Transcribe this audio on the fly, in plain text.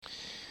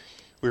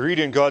We read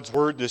in God's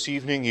Word this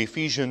evening,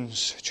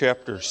 Ephesians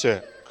chapter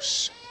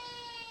 6.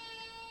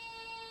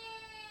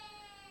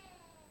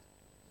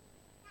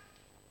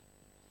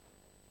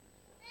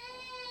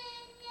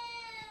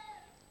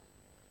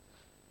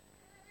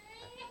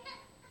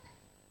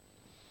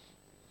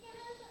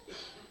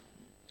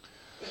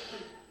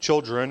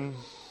 Children,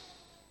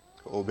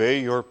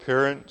 obey your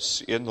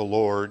parents in the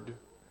Lord,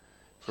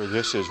 for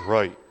this is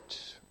right.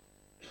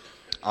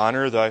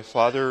 Honor thy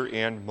father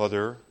and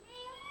mother,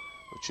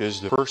 which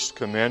is the first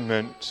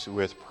commandment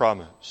with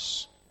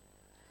promise,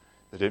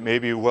 that it may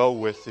be well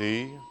with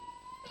thee,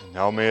 and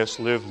thou mayest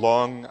live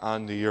long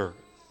on the earth.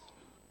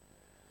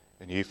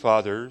 And ye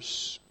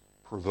fathers,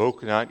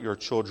 provoke not your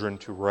children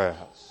to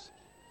wrath,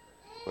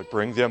 but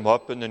bring them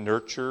up in the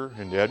nurture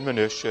and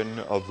admonition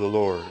of the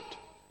Lord.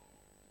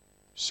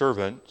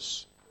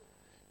 Servants,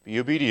 be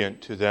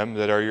obedient to them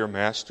that are your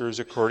masters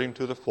according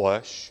to the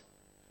flesh,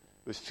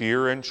 with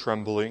fear and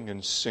trembling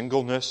and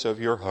singleness of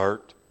your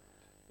heart,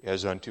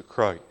 as unto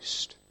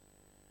Christ,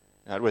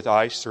 not with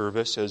eye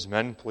service as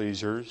men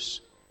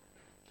pleasers,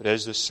 but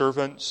as the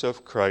servants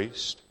of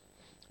Christ,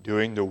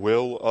 doing the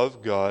will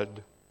of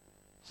God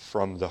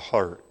from the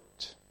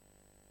heart,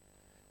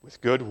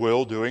 with good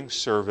will doing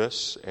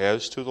service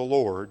as to the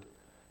Lord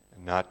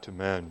and not to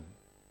men,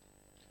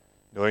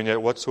 knowing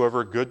that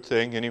whatsoever good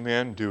thing any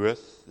man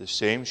doeth, the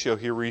same shall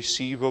he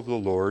receive of the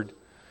Lord,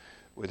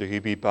 whether he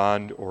be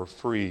bond or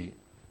free.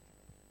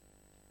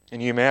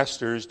 And ye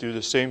masters, do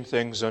the same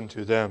things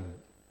unto them,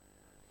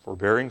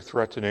 forbearing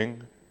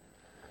threatening,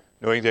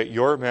 knowing that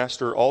your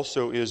master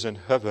also is in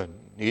heaven,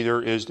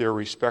 neither is there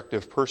respect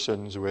of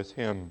persons with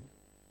him.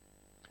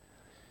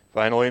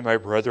 Finally, my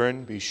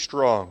brethren, be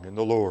strong in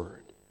the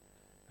Lord,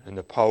 and in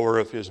the power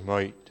of his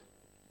might.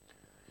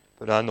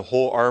 Put on the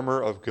whole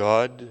armor of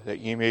God,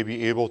 that ye may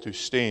be able to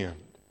stand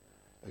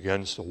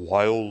against the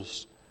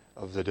wiles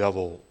of the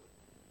devil.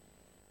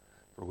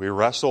 For we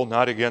wrestle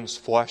not against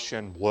flesh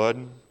and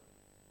blood,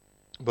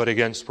 but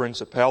against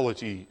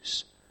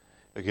principalities,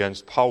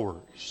 against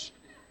powers,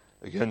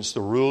 against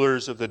the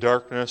rulers of the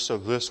darkness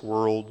of this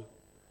world,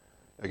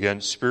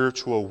 against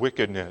spiritual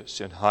wickedness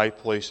in high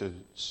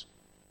places.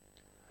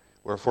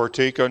 Wherefore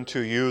take unto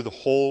you the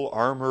whole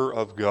armor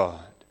of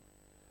God,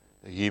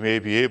 that ye may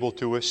be able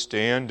to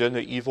withstand in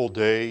the evil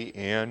day,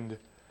 and,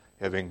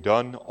 having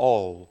done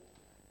all,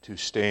 to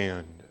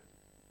stand.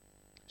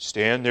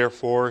 Stand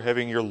therefore,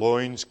 having your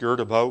loins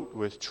girt about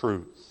with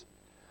truth,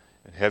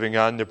 and having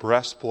on the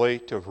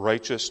breastplate of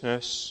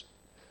righteousness,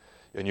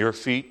 and your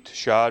feet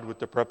shod with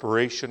the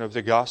preparation of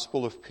the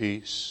gospel of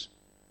peace,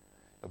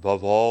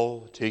 above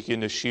all,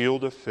 taking the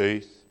shield of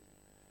faith,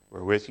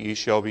 wherewith ye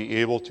shall be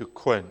able to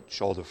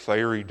quench all the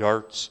fiery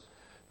darts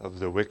of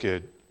the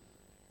wicked.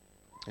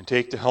 And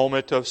take the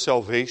helmet of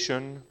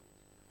salvation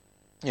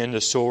and the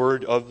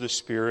sword of the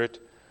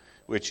Spirit,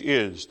 which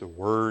is the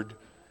word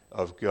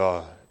of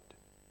God,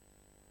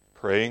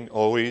 praying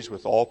always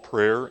with all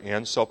prayer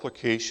and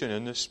supplication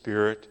in the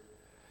Spirit,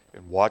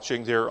 and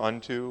watching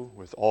thereunto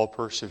with all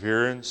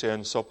perseverance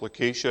and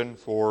supplication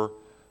for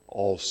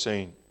all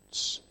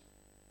saints.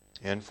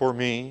 And for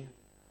me,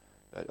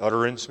 that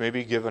utterance may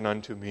be given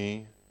unto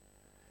me,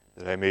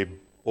 that I may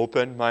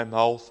open my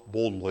mouth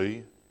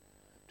boldly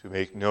to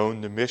make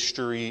known the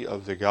mystery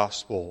of the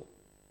gospel,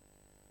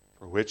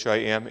 for which I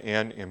am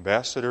an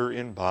ambassador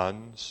in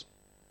bonds,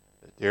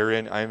 that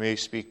therein I may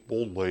speak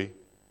boldly,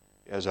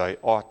 as I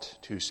ought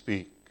to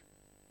speak.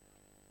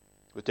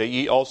 But that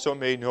ye also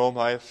may know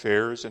my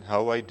affairs and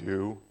how I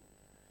do,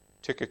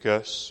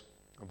 Tychicus,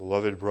 a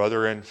beloved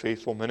brother and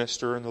faithful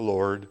minister in the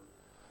Lord,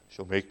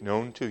 shall make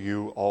known to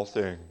you all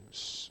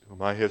things,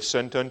 whom I have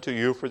sent unto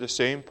you for the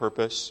same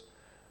purpose,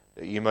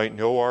 that ye might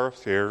know our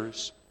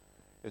affairs,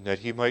 and that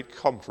he might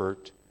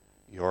comfort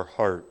your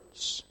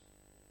hearts.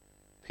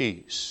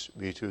 Peace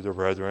be to the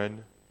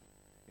brethren,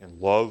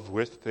 and love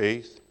with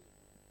faith,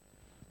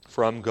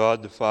 from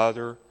God the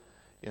Father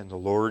and the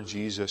Lord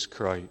Jesus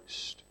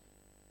Christ.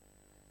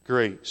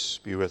 Grace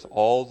be with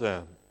all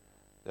them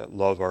that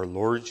love our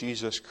Lord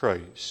Jesus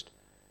Christ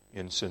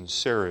in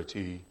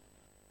sincerity.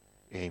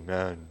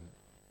 Amen.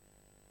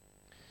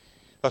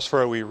 Thus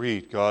far we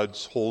read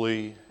God's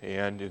holy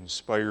and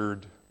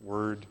inspired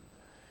word.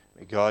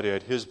 May God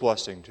add his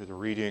blessing to the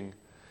reading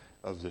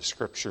of the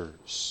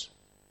Scriptures.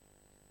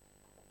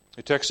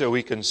 The text that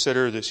we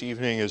consider this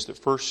evening is the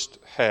first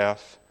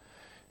half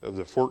of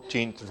the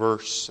 14th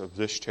verse of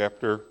this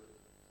chapter.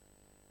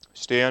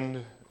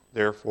 Stand,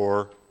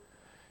 therefore,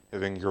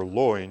 having your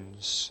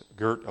loins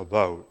girt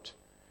about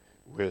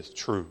with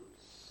truth.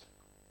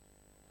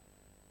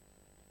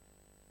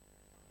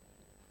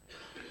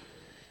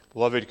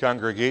 Beloved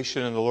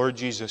congregation in the Lord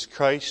Jesus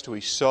Christ, we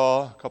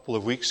saw a couple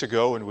of weeks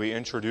ago when we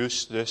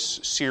introduced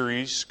this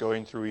series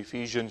going through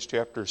Ephesians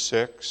chapter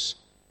 6,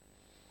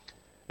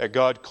 that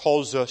God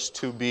calls us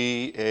to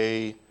be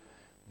a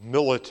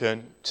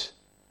militant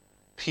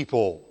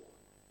people.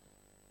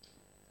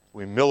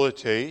 We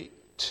militate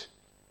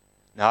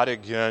not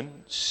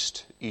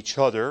against each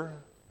other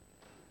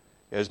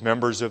as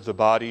members of the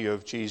body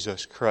of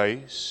Jesus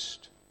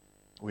Christ,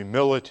 We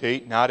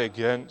militate not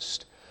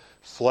against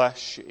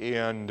flesh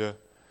and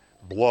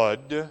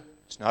blood.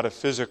 It's not a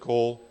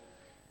physical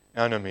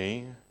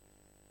enemy.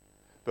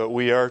 But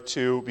we are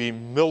to be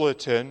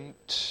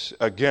militant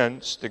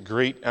against the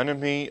great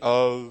enemy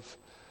of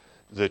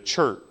the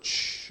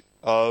church,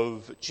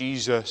 of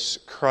Jesus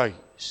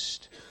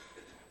Christ.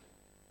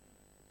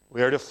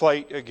 We are to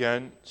fight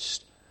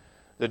against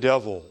the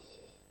devil,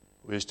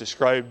 who is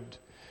described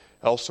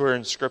elsewhere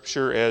in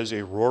Scripture as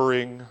a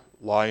roaring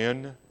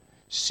lion,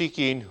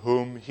 seeking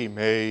whom he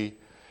may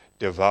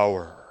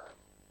devour.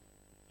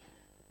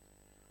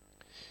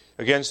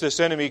 Against this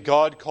enemy,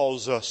 God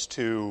calls us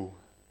to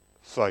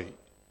fight.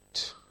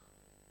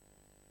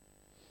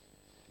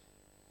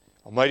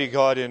 Almighty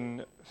God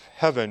in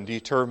heaven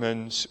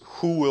determines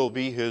who will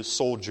be His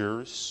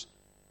soldiers.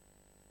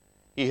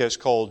 He has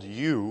called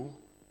you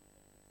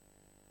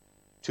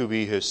to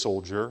be His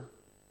soldier,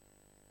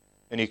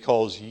 and He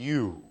calls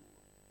you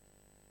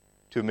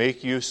to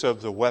make use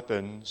of the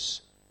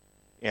weapons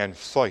and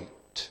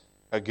fight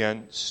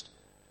against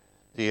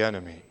the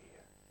enemy.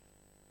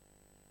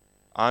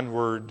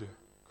 Onward,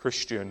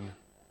 Christian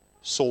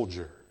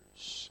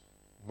soldiers,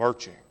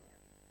 marching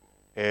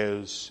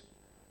as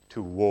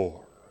to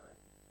war.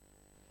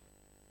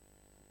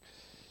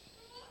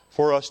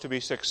 For us to be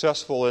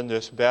successful in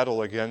this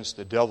battle against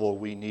the devil,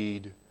 we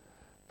need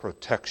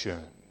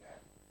protection.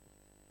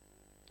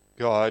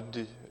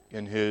 God,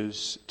 in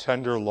His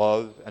tender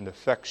love and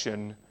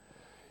affection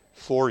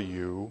for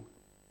you,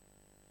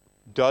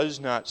 does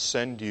not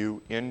send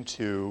you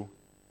into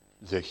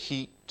the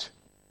heat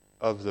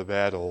of the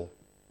battle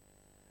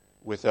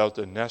without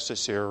the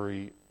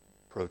necessary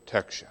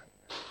protection.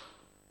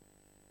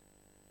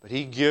 But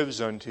He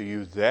gives unto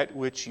you that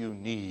which you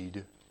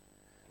need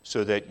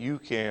so that you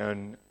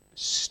can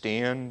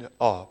stand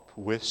up,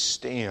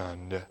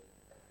 withstand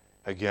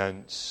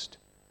against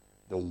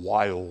the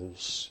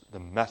wiles, the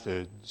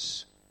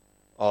methods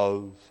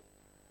of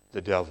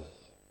the devil.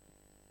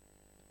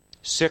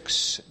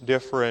 6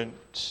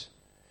 different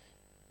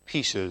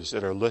pieces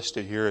that are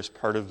listed here as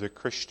part of the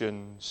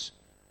Christian's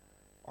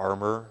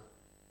armor.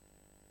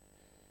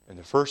 And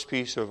the first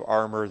piece of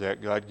armor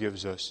that God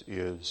gives us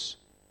is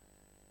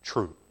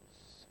truth.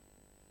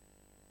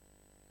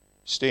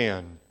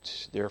 Stand,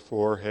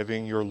 therefore,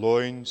 having your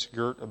loins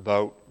girt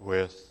about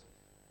with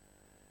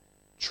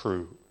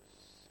truth.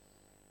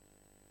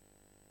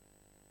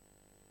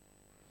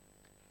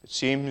 It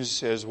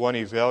seems, as one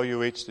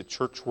evaluates the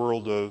church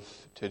world of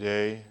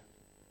today,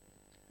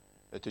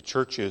 that the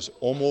church is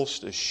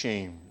almost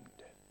ashamed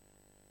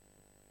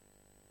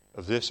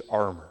of this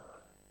armor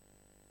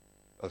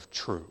of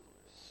truth.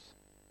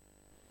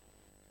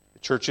 The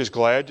church is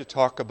glad to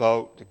talk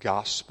about the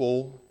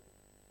gospel,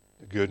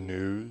 the good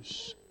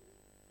news.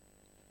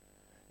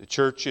 The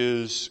church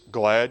is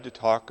glad to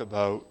talk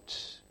about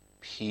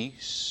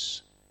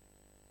peace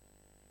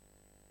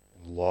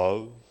and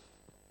love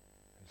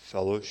and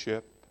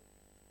fellowship.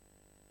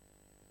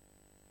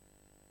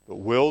 But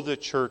will the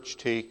church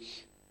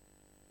take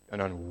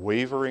an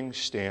unwavering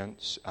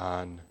stance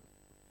on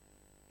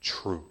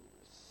truth?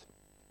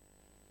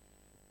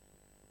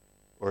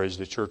 Or is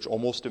the church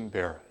almost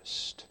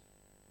embarrassed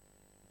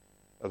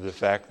of the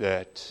fact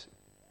that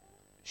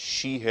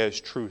she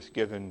has truth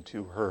given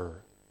to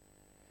her,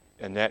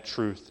 and that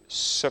truth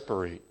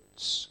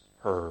separates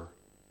her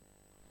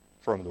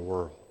from the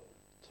world?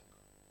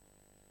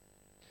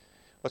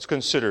 Let's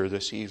consider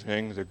this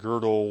evening the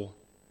girdle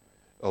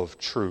of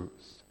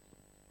truth.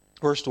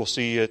 First, we'll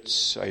see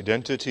its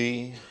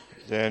identity,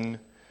 then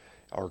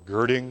our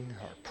girding,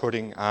 our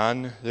putting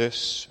on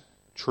this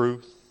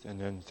truth,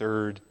 and then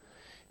third,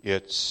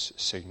 its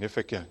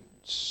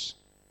significance.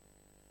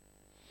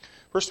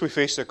 First, we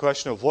face the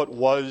question of what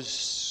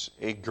was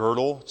a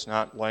girdle. It's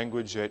not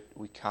language that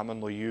we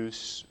commonly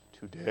use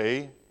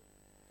today.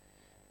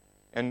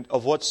 And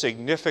of what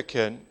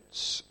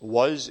significance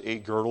was a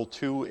girdle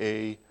to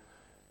a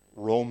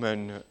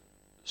Roman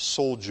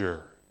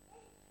soldier.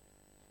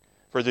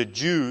 For the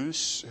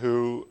Jews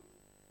who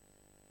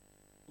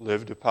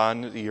lived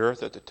upon the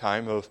earth at the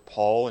time of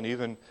Paul, and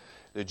even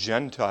the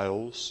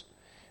Gentiles,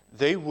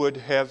 they would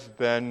have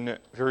been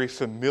very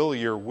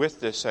familiar with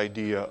this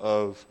idea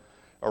of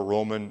a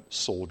Roman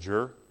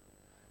soldier,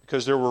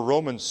 because there were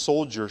Roman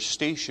soldiers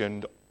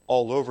stationed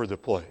all over the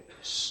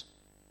place.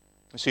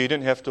 So you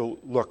didn't have to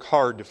look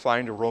hard to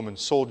find a Roman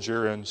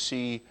soldier and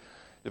see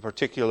the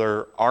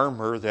particular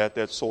armor that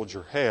that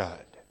soldier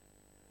had.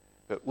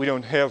 But we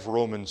don't have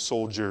Roman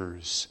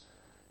soldiers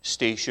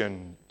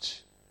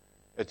stationed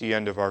at the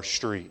end of our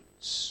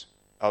streets,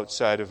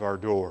 outside of our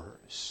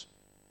doors.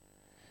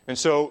 And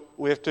so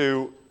we have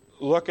to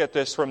look at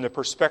this from the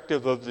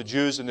perspective of the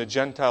Jews and the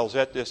Gentiles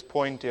at this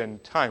point in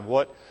time.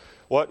 What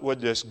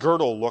would this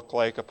girdle look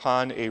like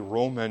upon a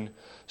Roman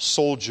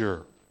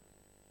soldier?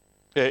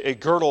 A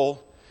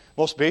girdle,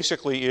 most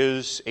basically,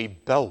 is a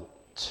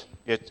belt.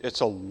 It's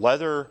a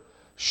leather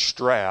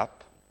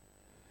strap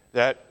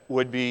that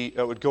would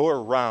go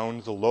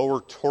around the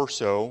lower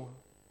torso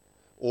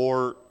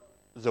or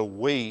the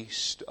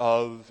waist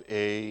of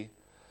a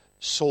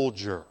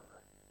soldier.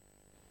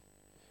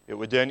 It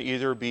would then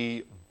either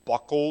be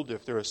buckled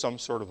if there was some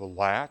sort of a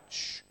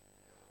latch,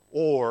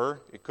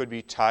 or it could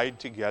be tied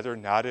together,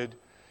 knotted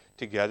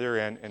together,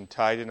 and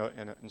tied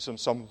in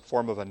some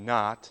form of a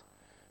knot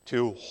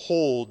to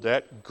hold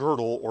that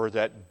girdle or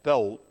that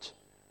belt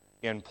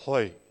in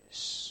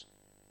place.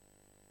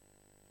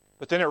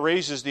 But then it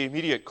raises the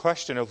immediate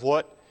question of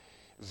what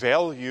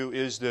value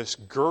is this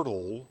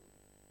girdle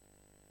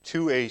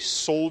to a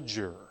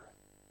soldier?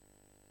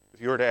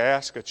 If you were to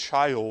ask a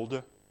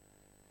child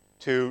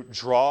to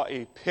draw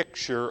a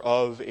picture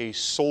of a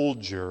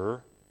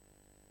soldier,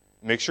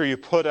 make sure you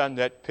put on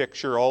that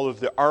picture all of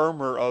the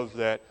armor of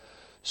that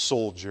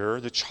soldier,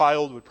 the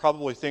child would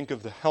probably think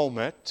of the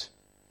helmet.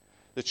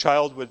 The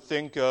child would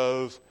think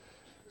of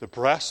the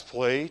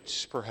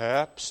breastplate,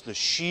 perhaps, the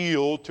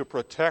shield to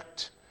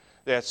protect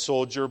that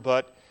soldier,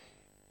 but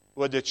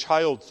would the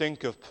child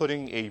think of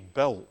putting a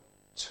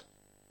belt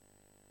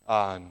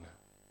on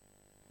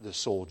the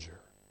soldier?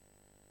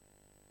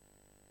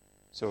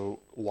 So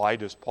why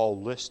does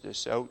Paul list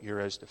this out here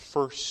as the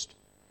first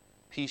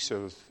piece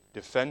of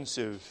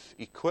defensive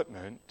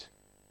equipment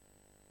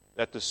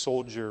that the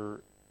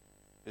soldier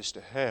is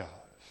to have?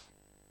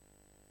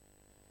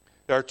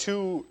 There are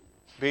two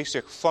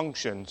basic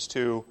functions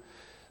to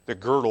the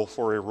girdle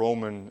for a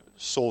Roman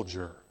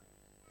soldier.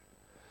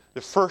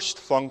 The first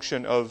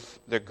function of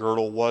the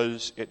girdle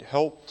was it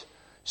helped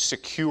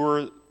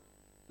secure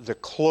the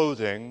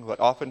clothing, what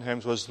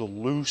oftentimes was the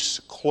loose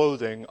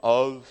clothing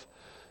of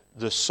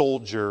the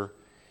soldier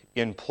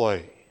in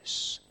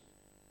place.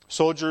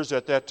 Soldiers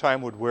at that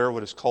time would wear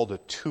what is called a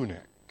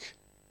tunic,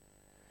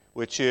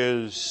 which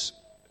is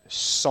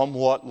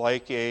somewhat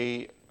like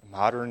a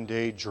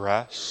modern-day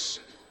dress.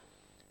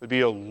 It would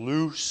be a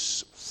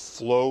loose,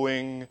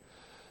 flowing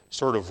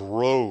sort of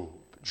robe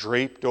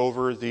draped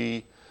over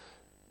the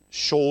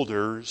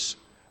shoulders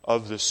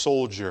of the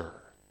soldier.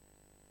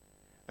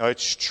 Now,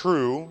 it's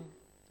true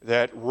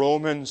that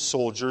Roman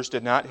soldiers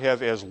did not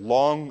have as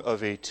long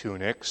of a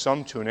tunic.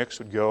 Some tunics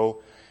would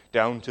go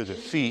down to the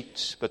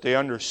feet, but they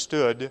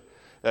understood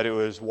that it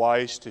was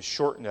wise to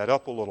shorten that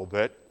up a little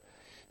bit.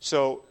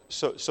 So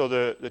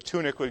the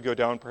tunic would go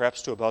down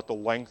perhaps to about the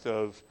length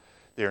of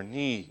their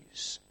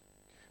knees.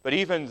 But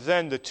even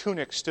then, the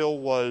tunic still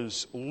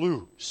was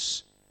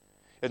loose.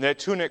 And that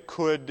tunic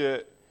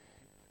could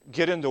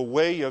get in the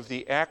way of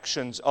the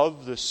actions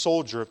of the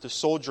soldier. If the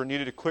soldier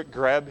needed to quick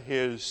grab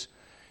his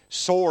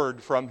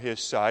sword from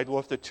his side, well,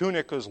 if the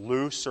tunic was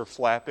loose or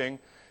flapping,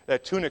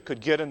 that tunic could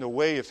get in the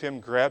way of him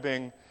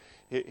grabbing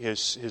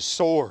his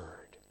sword.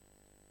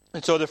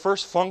 And so the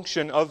first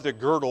function of the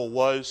girdle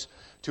was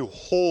to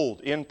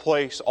hold in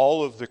place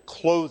all of the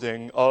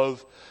clothing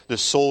of the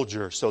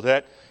soldier so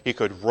that he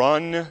could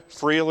run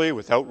freely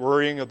without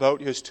worrying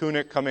about his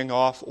tunic coming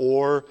off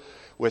or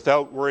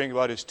without worrying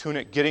about his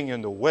tunic getting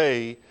in the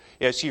way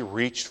as he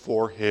reached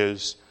for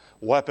his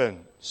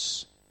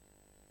weapons.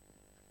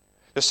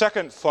 The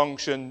second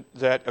function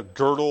that a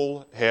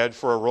girdle had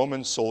for a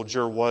Roman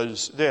soldier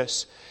was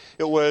this.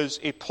 It was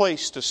a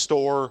place to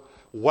store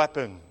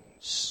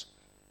weapons.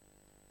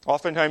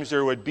 Oftentimes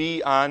there would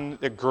be on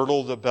the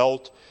girdle, the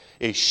belt,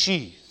 a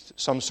sheath,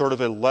 some sort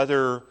of a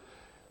leather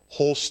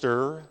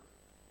holster.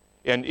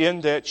 And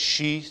in that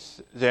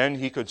sheath, then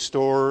he could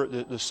store,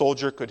 the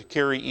soldier could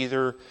carry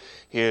either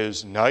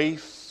his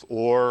knife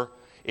or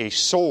a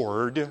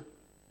sword,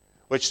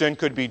 which then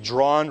could be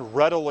drawn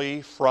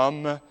readily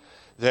from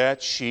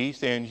that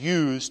sheath and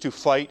used to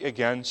fight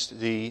against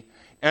the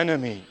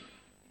enemy.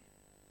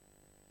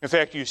 In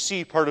fact, you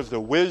see part of the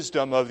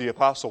wisdom of the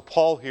Apostle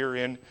Paul here,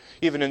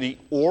 even in the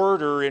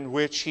order in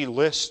which he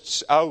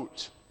lists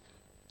out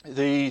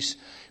these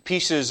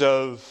pieces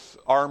of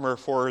armor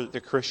for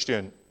the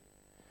Christian.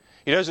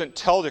 He doesn't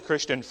tell the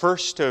Christian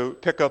first to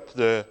pick up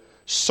the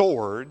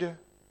sword,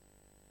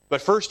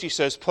 but first he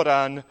says put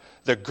on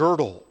the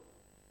girdle.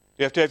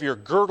 You have to have your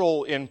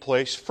girdle in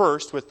place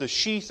first with the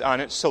sheath on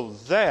it so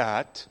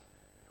that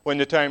when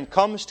the time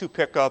comes to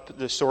pick up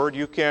the sword,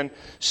 you can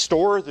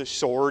store the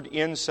sword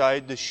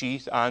inside the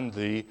sheath on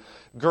the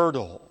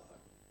girdle.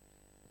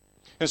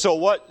 And so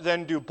what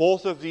then do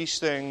both of these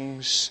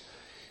things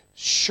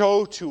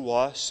show to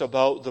us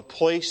about the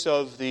place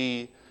of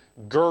the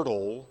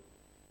girdle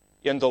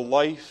in the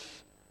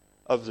life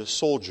of the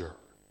soldier?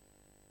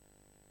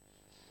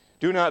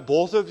 Do not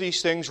both of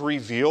these things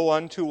reveal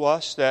unto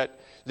us that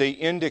they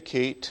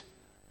indicate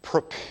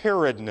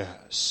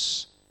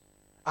preparedness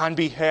on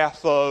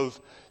behalf of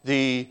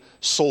the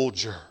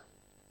soldier?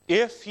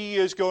 If he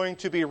is going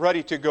to be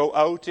ready to go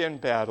out in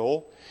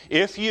battle,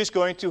 if he is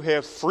going to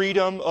have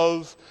freedom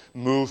of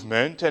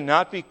movement and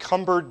not be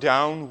cumbered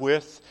down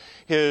with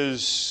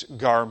his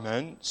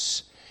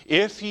garments,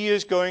 if he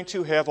is going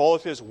to have all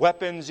of his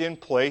weapons in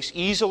place,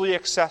 easily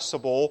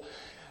accessible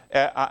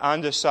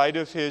on the side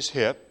of his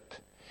hip,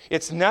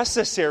 it's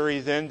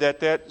necessary then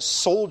that that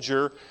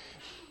soldier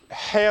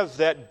have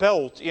that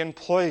belt in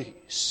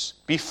place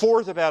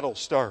before the battle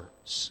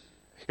starts.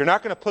 You're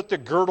not going to put the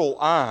girdle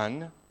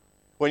on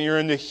when you're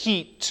in the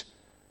heat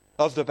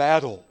of the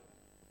battle.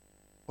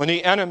 When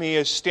the enemy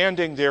is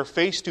standing there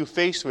face to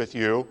face with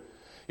you,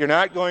 You're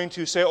not going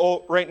to say,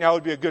 oh, right now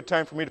would be a good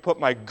time for me to put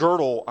my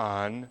girdle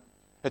on.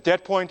 At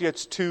that point,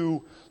 it's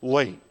too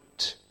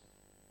late.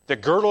 The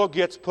girdle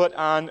gets put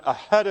on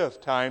ahead of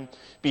time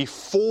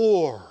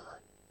before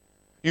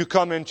you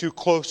come into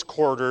close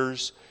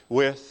quarters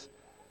with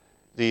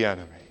the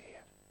enemy.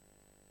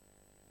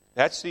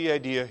 That's the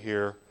idea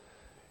here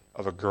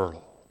of a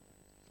girdle.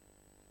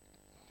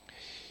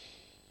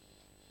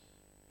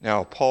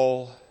 Now,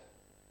 Paul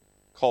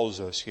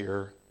calls us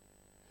here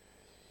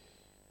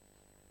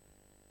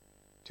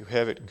to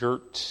have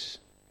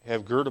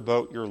girt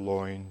about your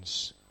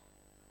loins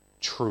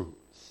truth.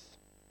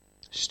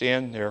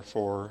 Stand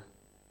therefore,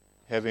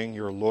 having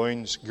your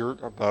loins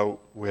girt about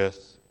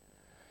with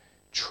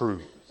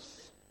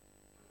truth.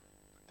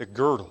 The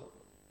girdle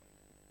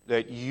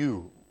that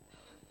you,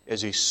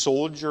 as a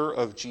soldier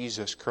of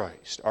Jesus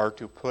Christ, are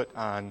to put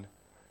on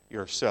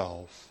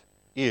yourself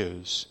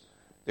is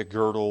the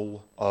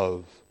girdle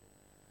of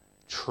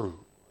truth.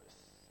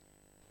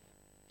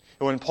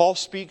 And when Paul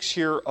speaks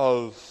here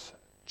of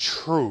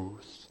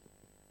truth,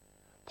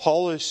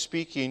 Paul is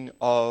speaking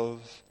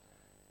of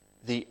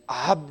the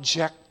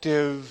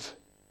objective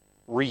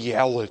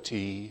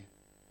reality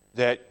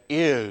that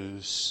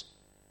is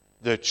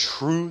the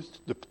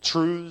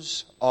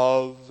truths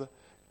of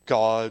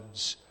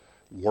God's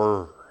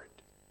Word.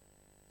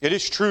 It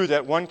is true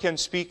that one can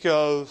speak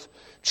of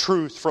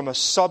truth from a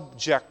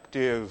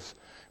subjective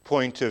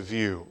point of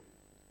view.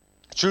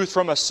 Truth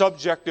from a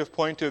subjective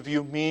point of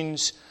view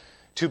means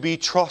to be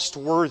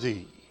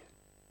trustworthy,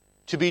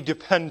 to be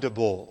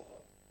dependable.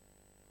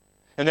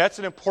 And that's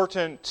an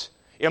important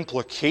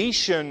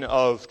implication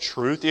of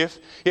truth.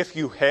 If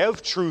you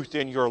have truth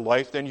in your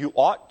life, then you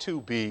ought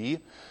to be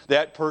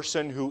that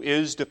person who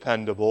is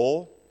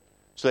dependable,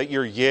 so that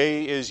your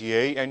yea is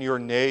yea and your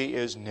nay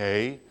is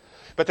nay.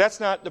 But that's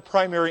not the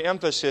primary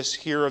emphasis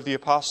here of the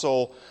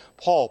Apostle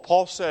Paul.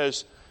 Paul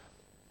says,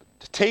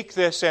 take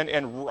this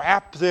and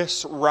wrap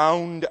this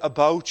round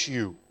about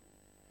you.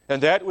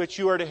 And that which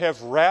you are to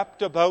have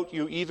wrapped about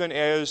you, even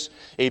as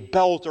a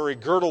belt or a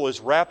girdle is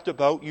wrapped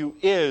about you,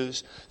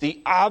 is the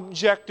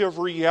objective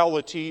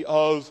reality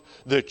of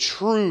the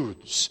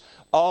truths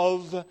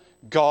of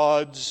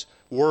God's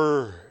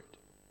Word.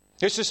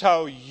 This is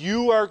how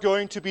you are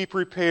going to be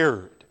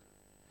prepared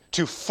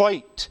to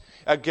fight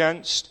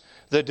against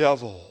the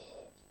devil.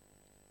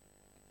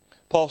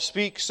 Paul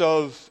speaks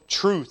of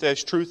truth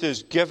as truth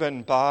is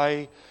given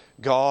by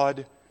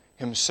God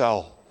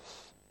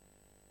Himself.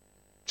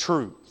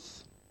 Truth.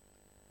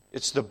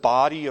 It's the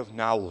body of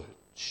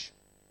knowledge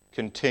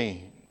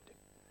contained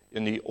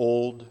in the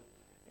Old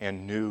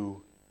and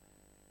New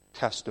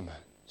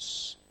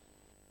Testaments.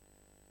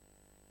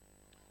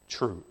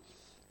 Truth.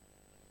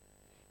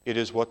 It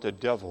is what the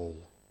devil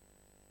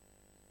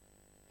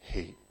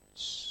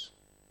hates.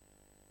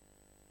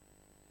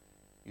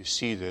 You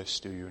see this,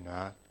 do you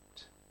not?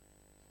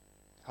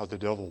 How the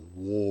devil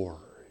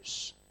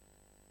wars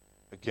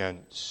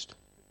against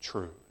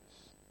truth.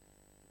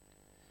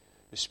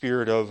 The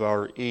spirit of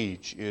our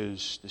age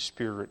is the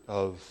spirit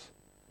of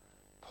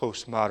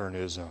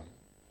postmodernism,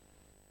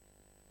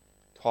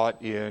 taught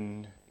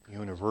in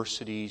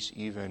universities,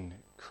 even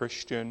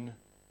Christian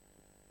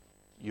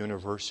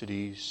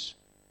universities.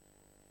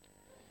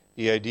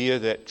 The idea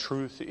that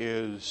truth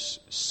is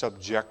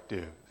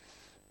subjective,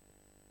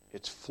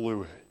 it's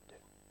fluid.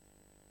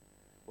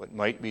 What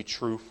might be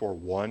true for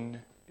one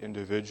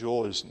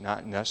individual is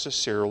not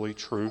necessarily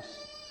truth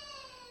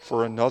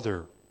for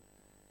another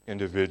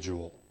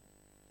individual.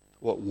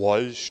 What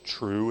was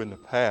true in the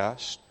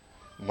past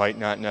might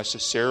not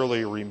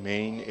necessarily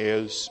remain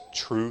as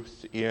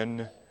truth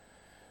in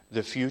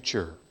the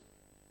future.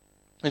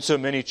 And so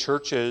many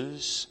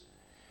churches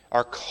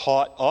are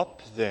caught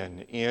up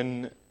then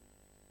in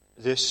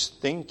this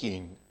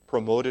thinking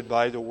promoted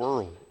by the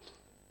world.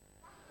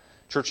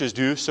 Churches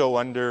do so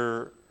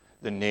under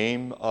the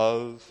name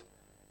of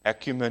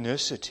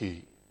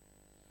ecumenicity,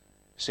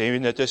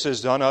 saying that this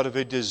is done out of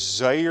a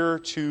desire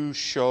to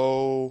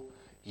show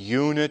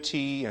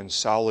unity and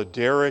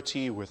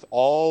solidarity with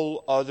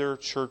all other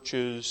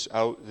churches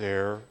out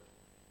there.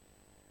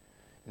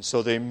 And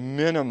so they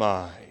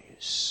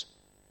minimize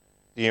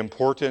the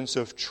importance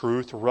of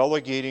truth,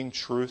 relegating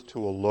truth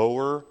to a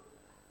lower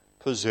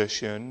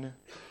position,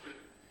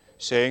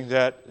 saying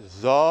that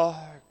the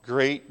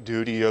great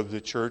duty of the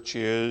church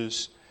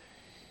is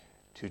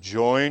to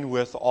join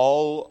with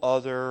all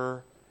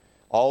others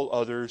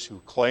who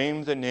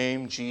claim the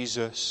name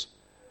Jesus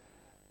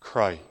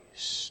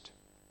Christ.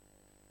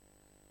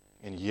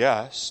 And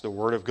yes, the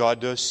Word of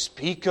God does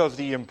speak of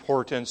the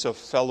importance of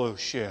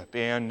fellowship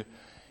and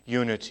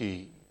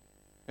unity.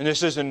 And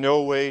this is in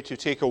no way to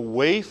take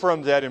away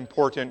from that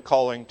important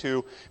calling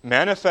to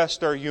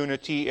manifest our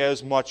unity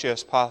as much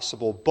as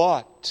possible.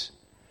 But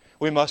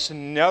we must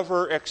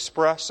never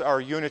express our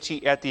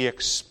unity at the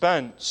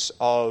expense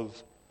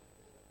of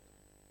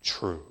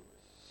truth.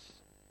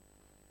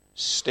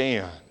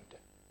 Stand,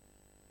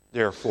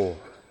 therefore,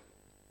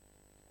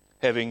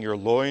 having your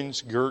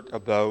loins girt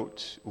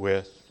about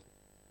with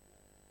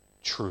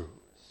truth.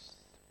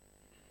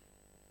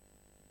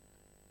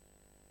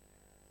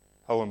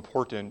 how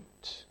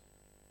important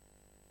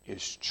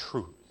is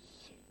truth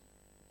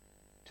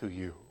to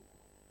you?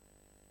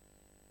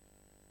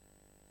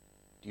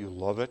 Do you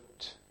love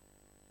it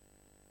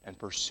and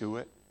pursue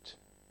it?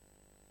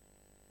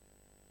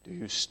 Do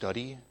you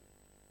study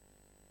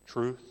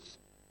truth?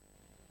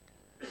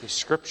 The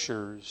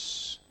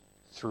Scriptures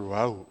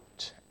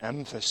throughout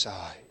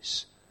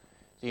emphasize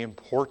the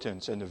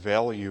importance and the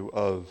value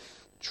of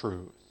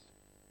truth.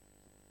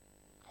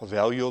 How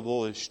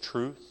valuable is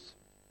truth?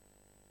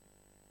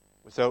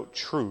 Without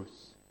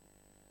truth,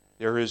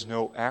 there is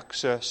no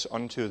access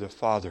unto the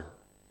Father.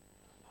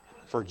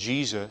 For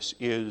Jesus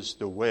is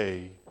the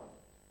way,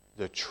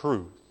 the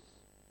truth,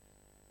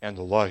 and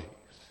the life.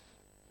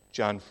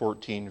 John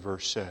 14,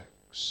 verse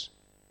 6.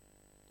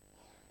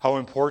 How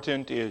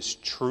important is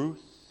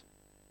truth?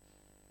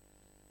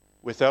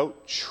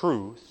 Without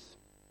truth,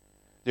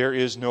 there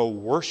is no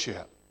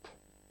worship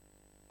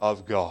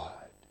of God.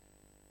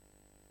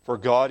 For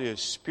God is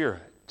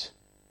spirit,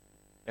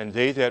 and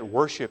they that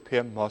worship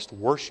Him must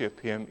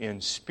worship Him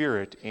in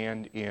spirit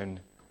and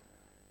in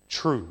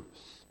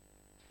truth.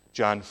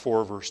 John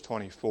 4, verse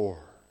 24.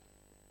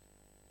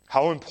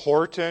 How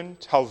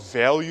important, how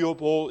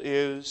valuable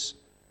is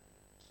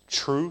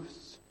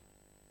truth?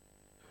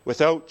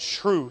 Without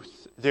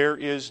truth, there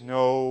is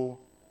no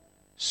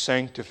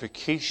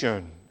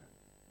sanctification,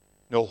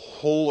 no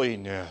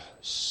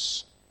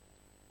holiness.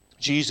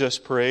 Jesus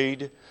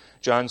prayed,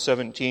 John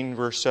 17,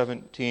 verse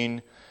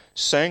 17,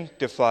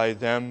 sanctify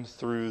them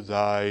through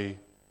thy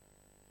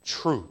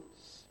truth.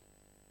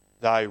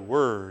 Thy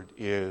word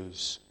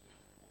is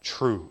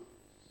truth.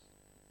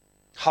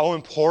 How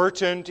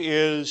important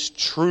is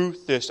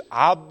truth, this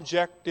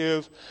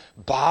objective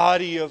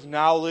body of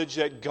knowledge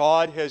that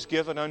God has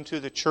given unto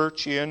the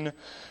church in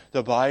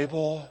the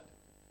Bible?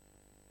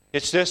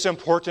 It's this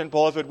important,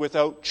 beloved.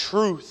 Without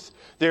truth,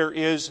 there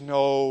is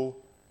no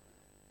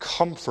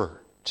comfort.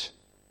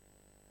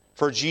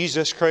 For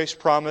Jesus Christ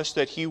promised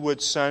that He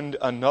would send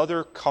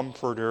another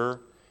Comforter,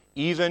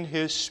 even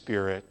His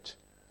Spirit,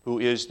 who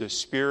is the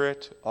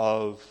Spirit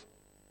of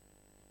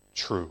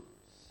truth.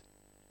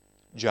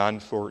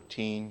 John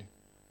 14,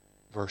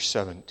 verse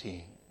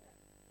 17.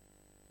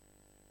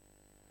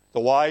 The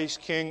wise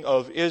king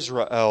of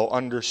Israel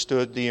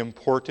understood the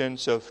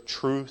importance of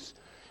truth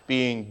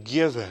being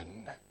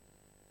given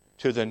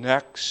to the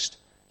next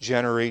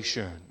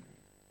generation.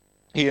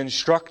 He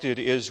instructed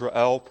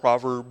Israel,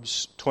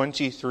 Proverbs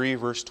 23,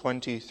 verse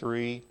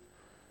 23,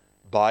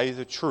 buy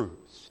the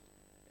truth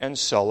and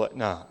sell it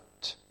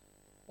not.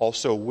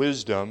 Also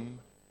wisdom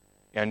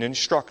and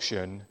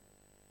instruction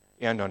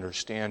and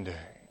understanding.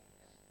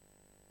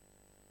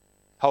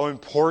 How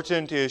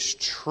important is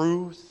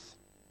truth?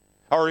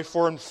 Our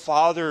Reformed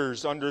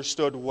fathers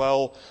understood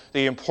well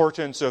the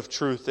importance of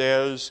truth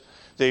as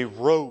they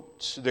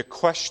wrote the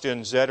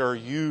questions that are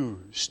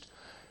used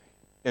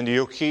in the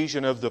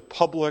occasion of the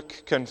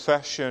public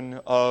confession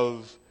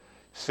of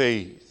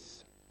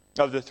faith.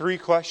 Of the 3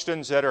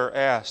 questions that are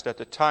asked at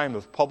the time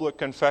of public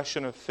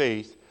confession of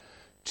faith,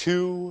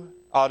 2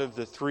 out of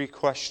the 3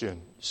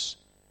 questions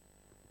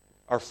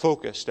are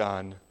focused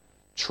on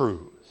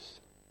truth.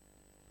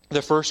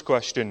 The first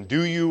question,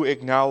 do you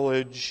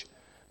acknowledge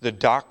the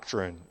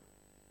doctrine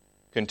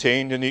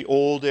contained in the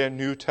Old and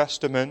New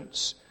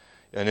Testaments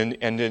and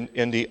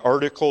in the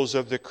articles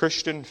of the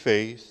Christian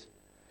faith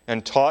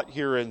and taught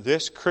here in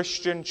this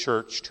Christian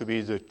church to be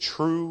the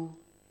true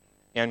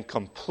and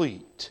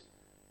complete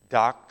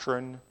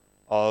doctrine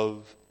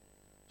of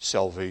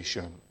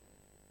salvation?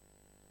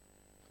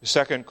 The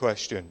second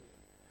question,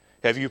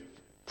 have you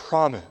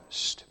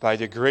promised by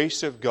the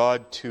grace of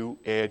God to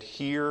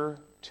adhere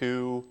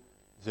to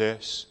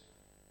this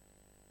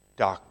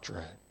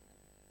doctrine,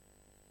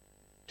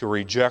 to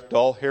reject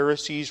all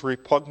heresies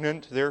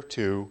repugnant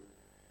thereto,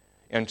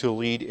 and to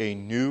lead a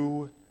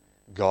new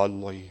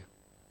godly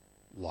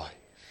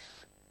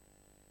life?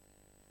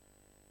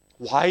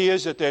 Why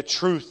is it that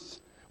truth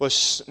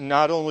was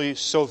not only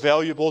so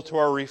valuable to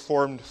our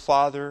Reformed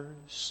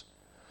fathers,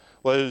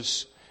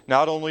 was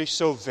not only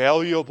so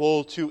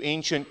valuable to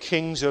ancient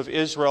kings of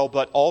Israel,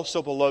 but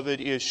also,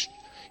 beloved, is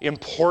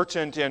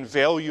important and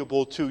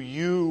valuable to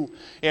you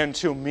and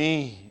to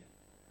me?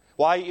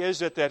 Why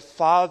is it that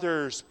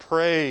fathers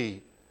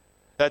pray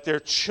that their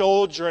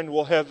children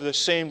will have the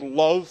same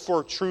love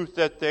for truth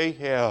that they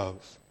have?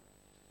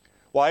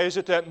 Why is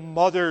it that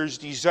mothers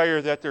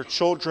desire that their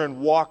children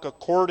walk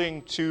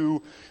according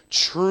to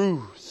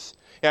truth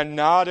and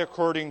not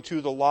according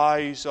to the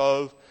lies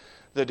of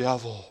the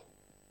devil?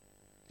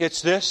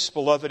 It's this,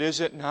 beloved, is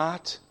it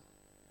not?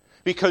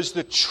 Because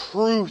the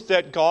truth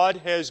that God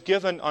has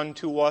given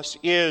unto us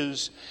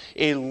is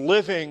a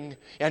living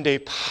and a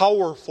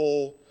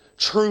powerful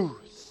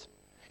truth.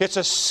 It's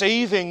a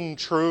saving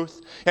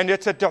truth, and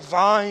it's a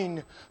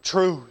divine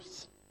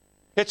truth.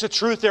 It's a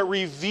truth that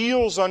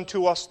reveals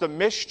unto us the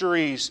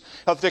mysteries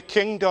of the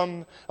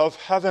kingdom of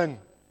heaven.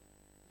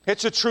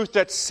 It's a truth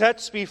that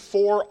sets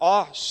before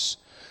us,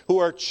 who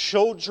are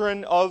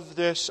children of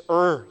this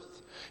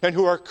earth and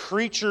who are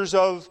creatures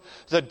of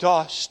the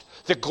dust,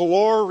 the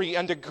glory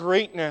and the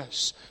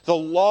greatness, the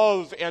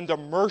love and the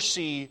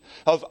mercy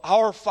of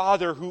our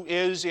Father who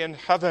is in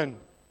heaven.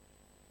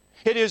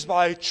 It is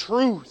by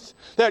truth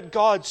that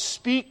God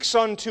speaks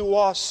unto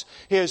us,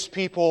 His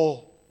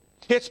people.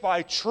 It's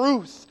by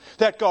truth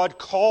that God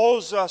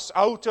calls us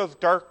out of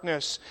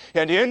darkness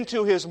and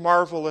into His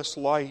marvelous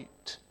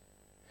light.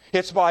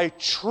 It's by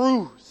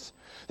truth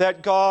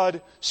that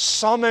God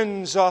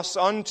summons us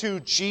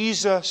unto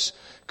Jesus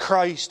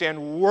Christ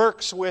and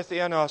works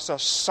within us a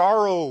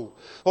sorrow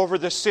over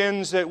the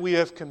sins that we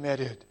have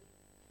committed.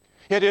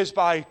 It is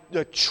by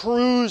the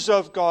truths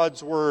of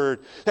God's Word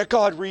that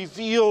God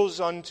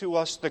reveals unto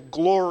us the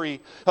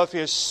glory of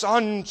His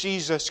Son,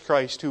 Jesus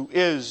Christ, who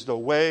is the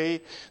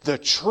way, the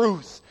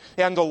truth,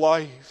 and the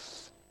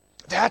life.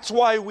 That's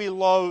why we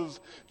love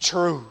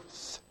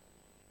truth.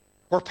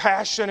 We're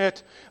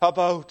passionate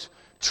about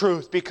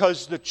truth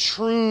because the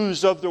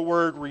truths of the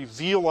Word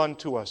reveal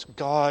unto us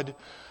God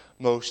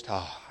Most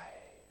High.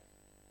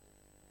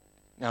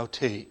 Now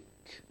take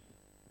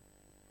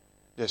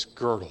this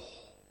girdle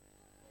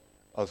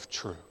of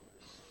truth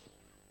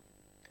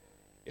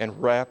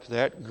and wrap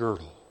that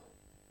girdle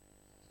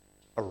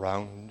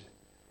around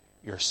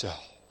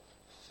yourself.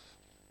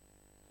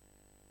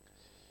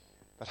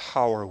 But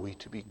how are we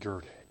to be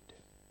girded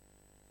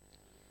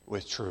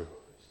with truth?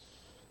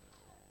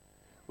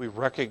 We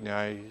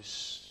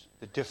recognize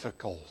the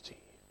difficulty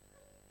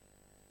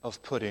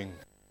of putting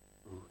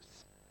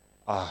truth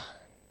on.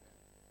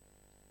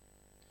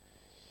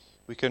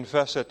 We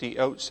confess at the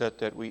outset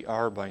that we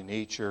are by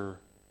nature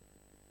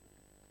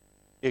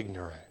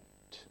ignorant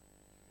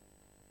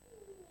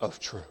of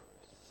truth,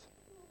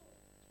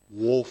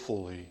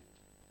 woefully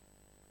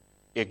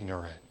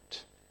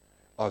ignorant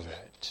of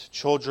it.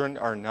 Children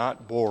are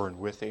not born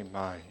with a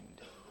mind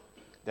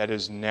that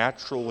is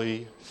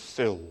naturally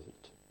filled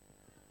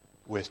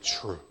with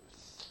truth,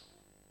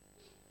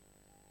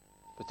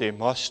 but they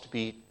must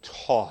be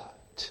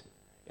taught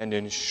and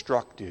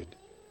instructed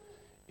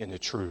in the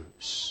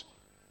truths.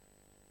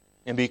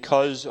 And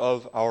because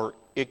of our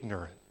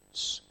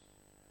ignorance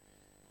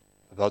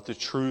about the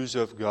truths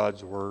of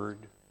God's Word,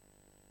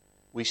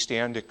 we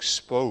stand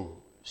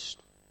exposed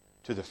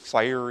to the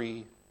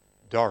fiery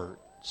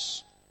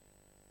darts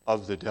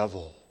of the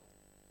devil.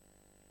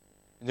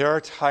 And there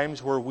are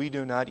times where we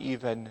do not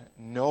even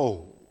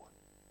know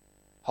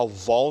how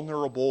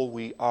vulnerable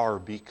we are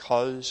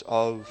because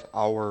of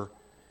our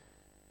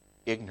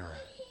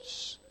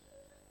ignorance.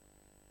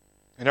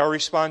 And our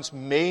response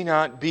may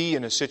not be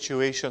in a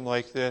situation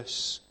like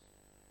this,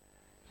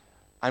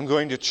 I'm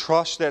going to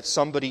trust that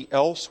somebody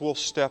else will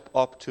step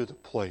up to the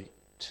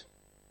plate.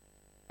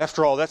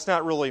 After all, that's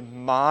not really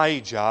my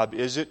job,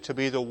 is it, to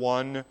be the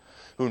one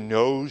who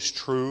knows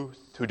truth,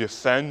 who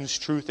defends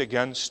truth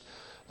against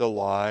the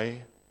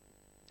lie?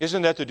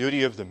 Isn't that the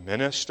duty of the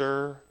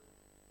minister,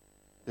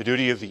 the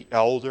duty of the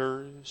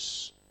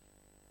elders,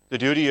 the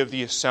duty of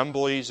the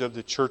assemblies of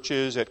the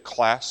churches at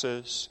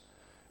classes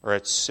or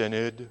at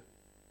synod?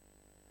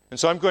 And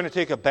so I'm going to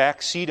take a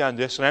back seat on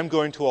this, and I'm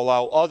going to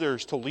allow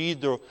others to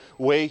lead the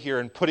way here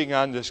in putting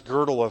on this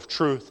girdle of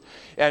truth.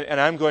 And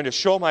I'm going to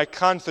show my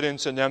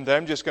confidence in them that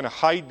I'm just going to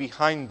hide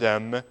behind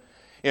them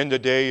in the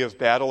day of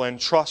battle and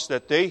trust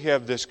that they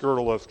have this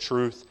girdle of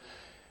truth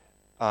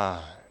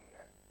on.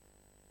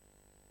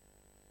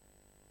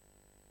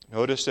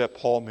 Notice that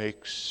Paul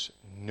makes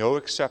no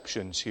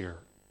exceptions here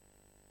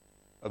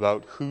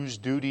about whose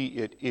duty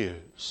it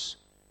is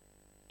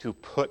to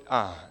put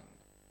on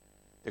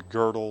the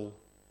girdle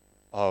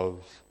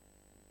of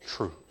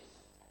truth.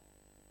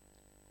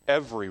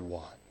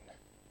 Everyone,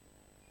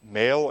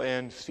 male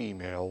and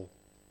female,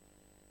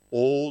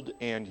 old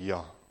and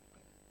young,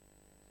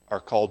 are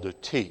called to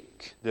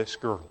take this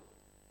girdle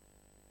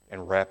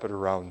and wrap it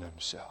around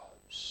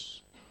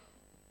themselves.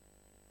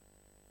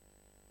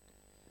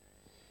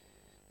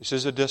 This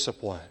is a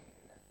discipline,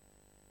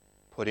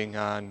 putting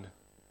on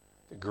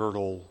the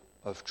girdle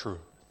of truth.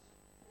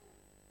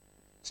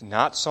 It's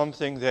not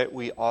something that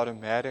we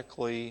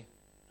automatically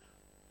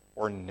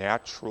or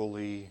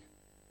naturally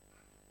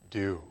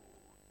do,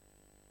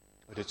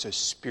 but it's a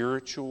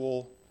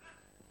spiritual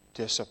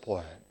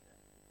discipline.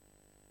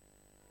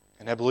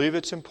 And I believe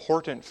it's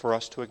important for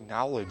us to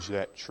acknowledge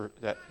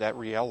that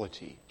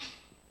reality.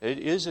 It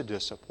is a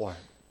discipline.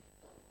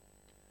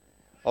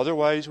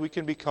 Otherwise, we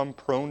can become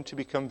prone to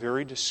become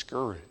very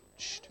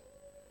discouraged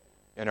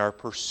in our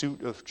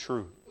pursuit of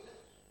truth.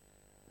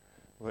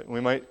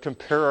 We might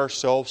compare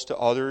ourselves to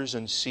others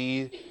and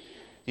see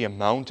the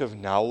amount of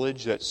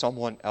knowledge that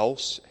someone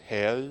else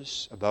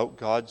has about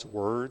God's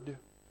Word,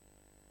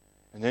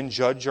 and then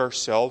judge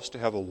ourselves to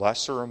have a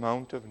lesser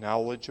amount of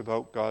knowledge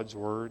about God's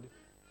Word.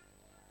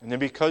 And then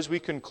because we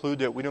conclude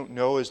that we don't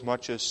know as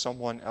much as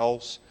someone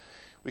else,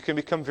 we can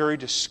become very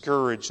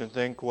discouraged and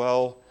think,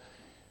 well,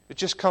 it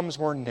just comes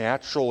more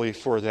naturally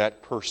for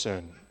that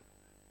person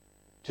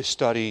to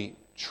study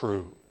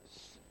truth.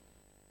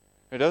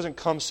 It doesn't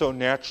come so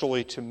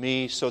naturally to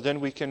me, so then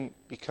we can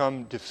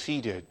become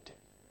defeated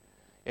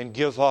and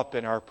give up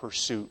in our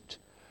pursuit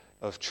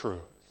of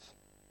truth.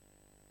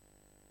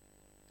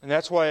 And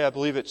that's why I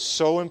believe it's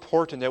so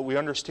important that we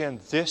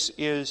understand this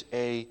is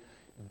a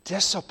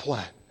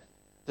discipline,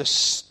 the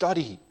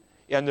study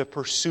and the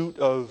pursuit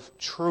of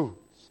truth.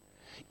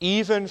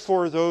 Even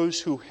for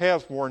those who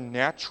have more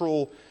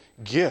natural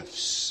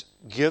gifts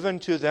given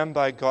to them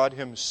by God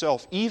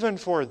Himself, even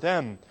for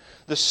them,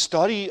 the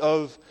study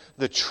of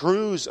the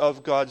truths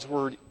of God's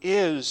Word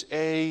is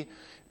a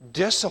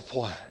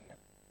discipline.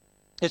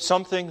 It's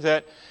something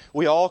that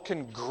we all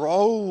can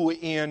grow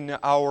in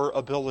our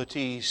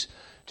abilities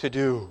to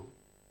do.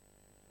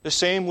 The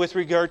same with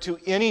regard to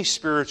any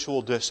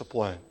spiritual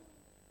discipline,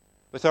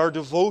 with our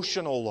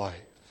devotional life,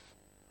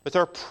 with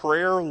our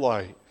prayer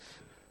life,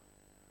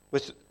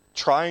 with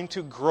trying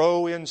to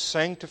grow in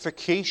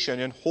sanctification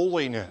and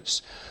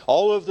holiness.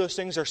 All of those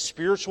things are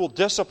spiritual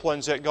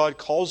disciplines that God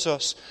calls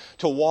us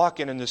to walk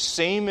in. And the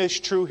same is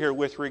true here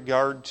with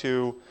regard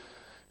to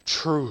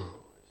truth.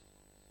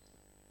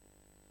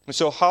 And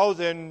so how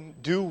then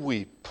do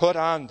we put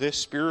on this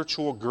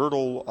spiritual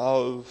girdle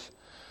of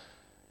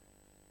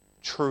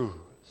truth?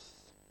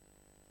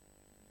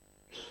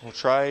 We'll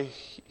try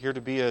here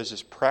to be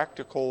as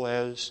practical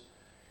as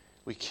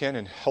we can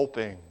in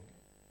helping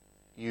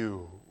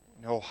you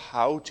know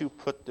how to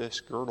put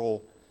this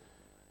girdle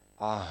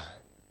on.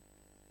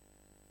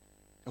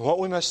 And what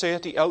we must say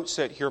at the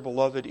outset here,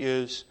 beloved,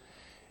 is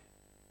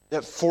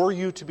that for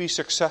you to be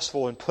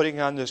successful in putting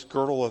on this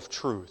girdle of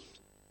truth,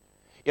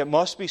 it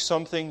must be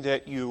something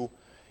that you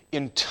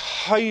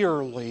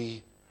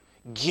entirely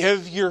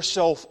give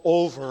yourself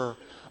over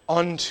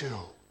unto.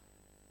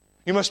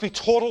 You must be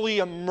totally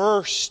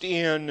immersed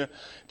in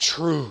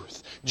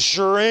truth.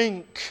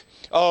 Drink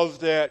of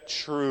that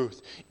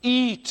truth.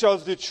 Eat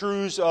of the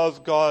truths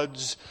of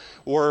God's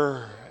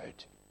Word.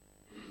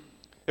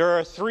 There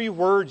are 3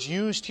 words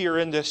used here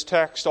in this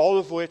text, all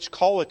of which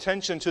call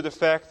attention to the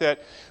fact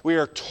that we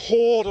are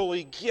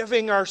totally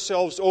giving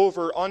ourselves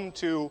over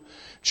unto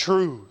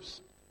truth.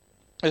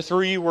 The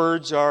 3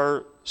 words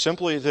are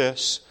simply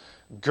this: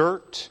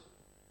 girt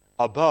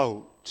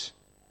about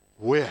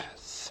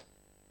with.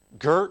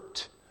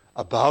 Girt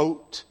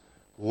about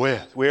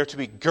with. We are to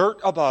be girt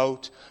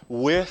about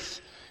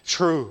with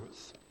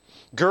truth.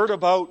 Girt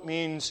about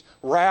means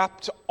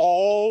wrapped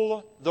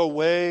all the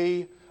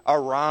way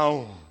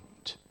around.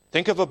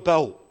 Think of a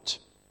belt.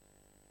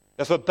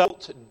 If a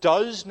belt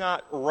does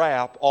not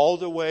wrap all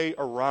the way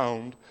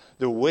around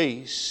the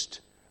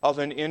waist of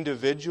an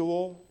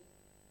individual,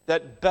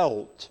 that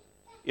belt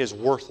is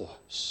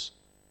worthless.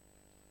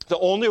 The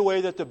only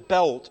way that the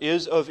belt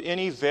is of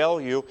any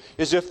value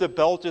is if the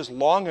belt is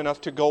long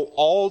enough to go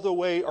all the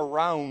way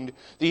around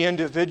the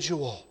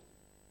individual.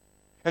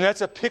 And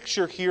that's a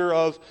picture here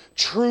of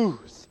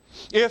truth.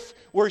 If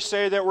we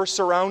say that we're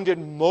surrounded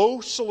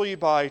mostly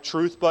by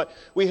truth, but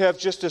we have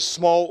just a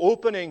small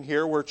opening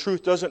here where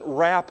truth doesn't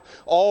wrap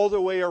all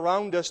the way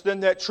around us,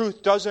 then that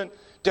truth doesn't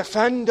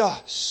defend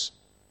us.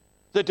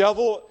 The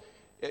devil,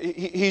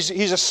 he's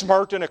a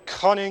smart and a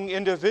cunning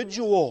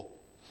individual.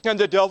 And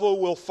the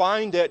devil will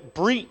find that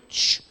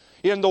breach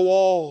in the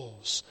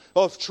walls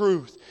of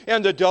truth.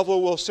 And the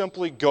devil will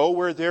simply go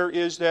where there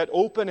is that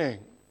opening.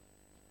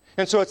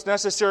 And so it's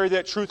necessary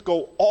that truth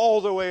go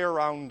all the way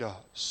around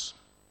us.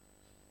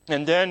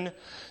 And then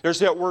there's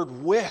that word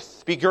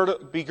with. Be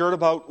girt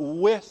about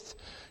with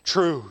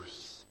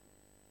truth.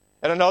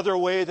 And another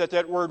way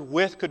that word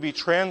with could be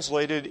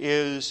translated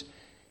is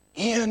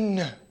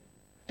in.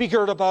 Be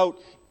girt about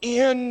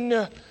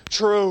in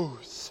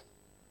truth.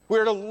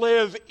 We're to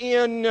live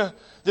in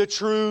the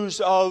truths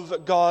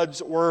of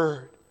God's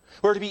Word.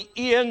 We're to be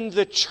in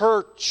the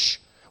church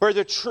where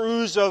the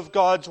truths of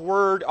God's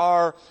Word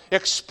are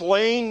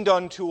explained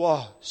unto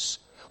us.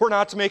 We're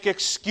not to make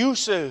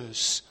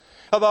excuses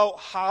about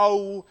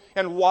how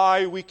and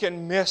why we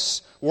can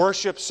miss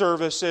worship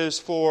services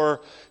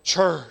for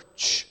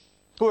church.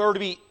 We're to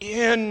be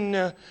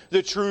in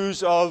the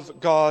truths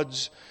of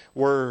God's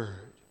Word.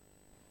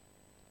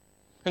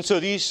 And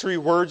so these 3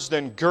 words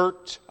then,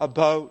 girt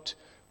about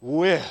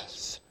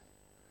with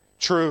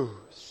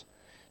truth,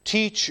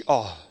 teach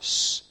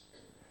us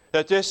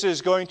that this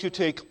is going to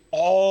take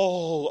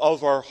all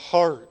of our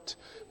heart,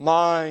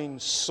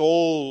 mind,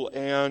 soul,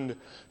 and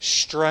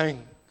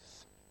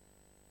strength.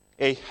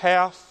 A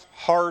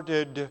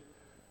half-hearted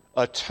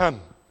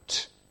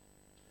attempt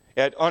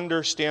at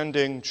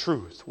understanding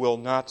truth will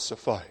not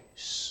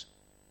suffice,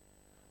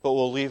 but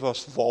will leave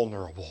us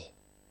vulnerable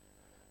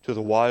to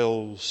the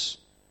wiles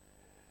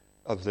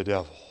of the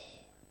devil.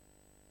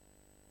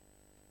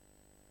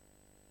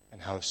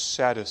 And how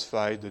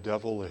satisfied the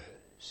devil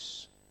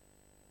is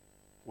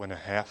when a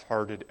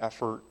half-hearted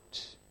effort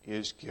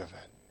is given.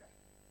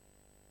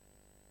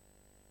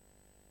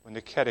 When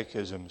the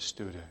catechism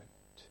student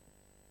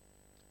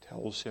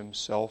tells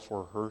himself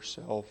or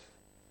herself,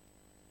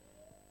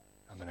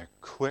 I'm going to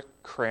quick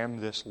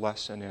cram this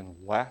lesson in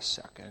last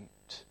second.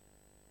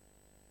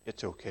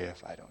 It's okay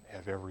if I don't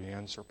have every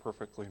answer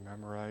perfectly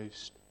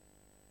memorized.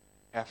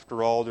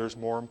 After all, there's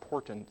more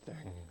important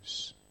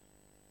things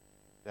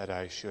that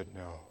I should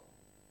know.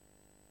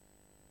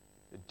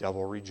 The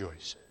devil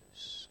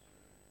rejoices.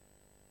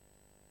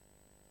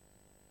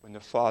 when the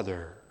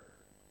father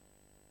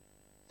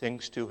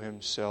thinks to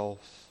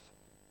himself,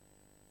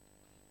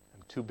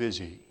 I'm too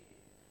busy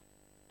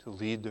to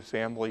lead the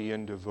family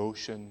in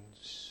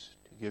devotions,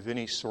 to give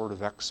any sort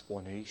of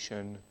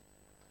explanation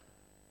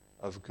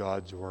of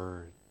God's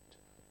Word,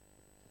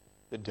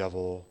 the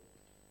devil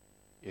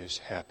is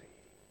happy.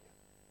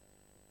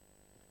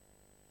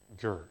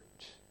 Girt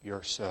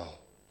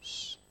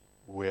yourselves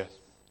with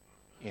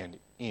and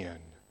in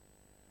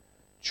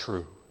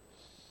truth.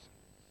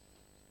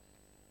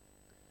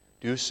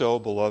 Do so,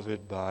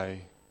 beloved, by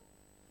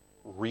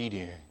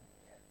reading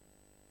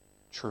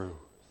truth.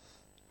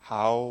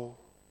 How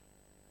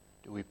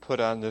do we put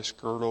on this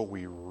girdle?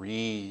 We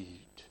read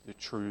the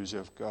truths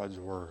of God's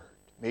Word.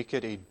 Make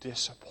it a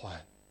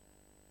discipline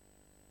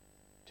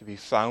to be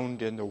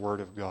found in the Word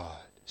of God.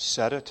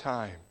 Set a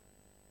time.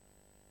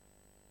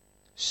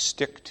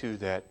 Stick to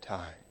that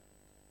time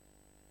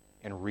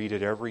and read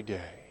it every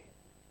day.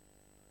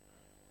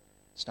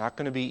 It's not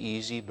going to be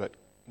easy, but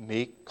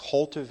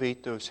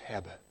cultivate those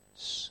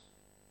habits.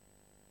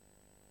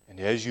 And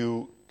as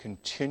you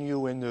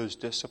continue in those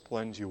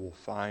disciplines, you will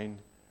find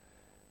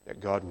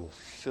that God will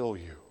fill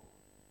you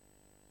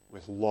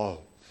with love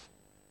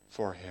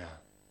for Him.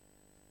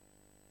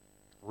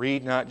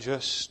 Read not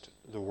just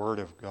the Word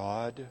of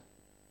God,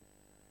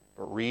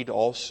 but read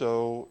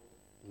also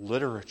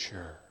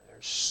literature.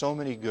 There's so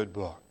many good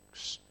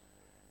books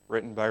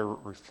written by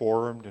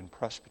Reformed and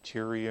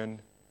Presbyterian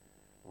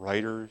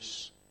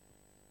writers.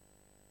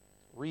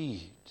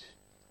 Read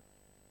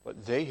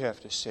what they have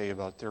to say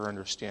about their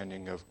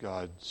understanding of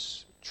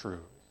God's truth.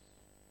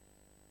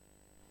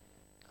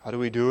 How do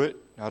we do it?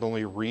 Not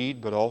only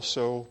read, but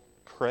also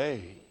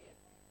pray.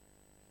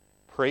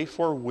 Pray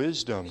for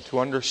wisdom to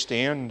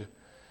understand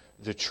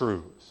the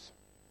truth.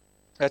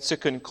 That's the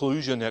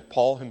conclusion that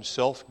Paul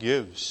himself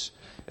gives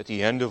at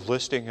the end of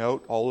listing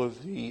out all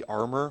of the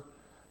armor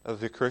of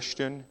the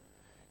Christian.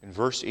 In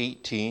verse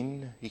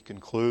 18, he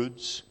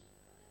concludes,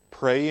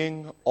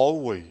 praying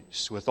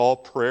always with all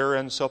prayer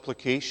and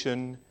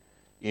supplication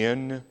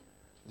in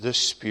the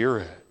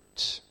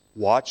Spirit,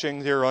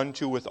 watching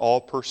thereunto with all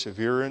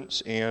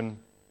perseverance and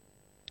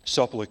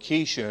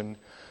supplication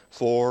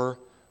for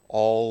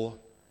all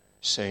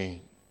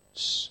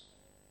saints.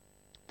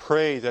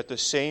 Pray that the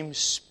same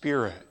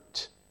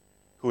Spirit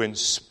who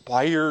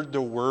inspired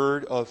the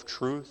word of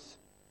truth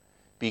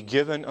be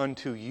given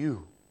unto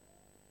you,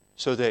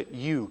 so that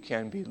you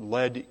can be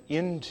led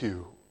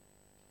into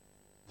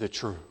the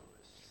truth.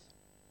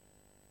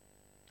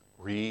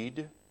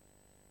 Read,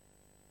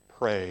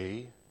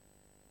 pray,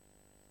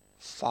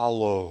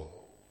 follow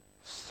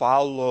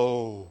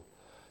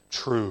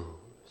truth.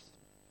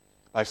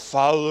 By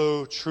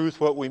follow truth,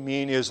 what we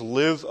mean is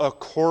live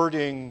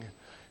according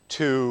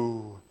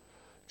to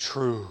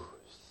truth.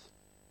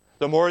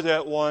 The more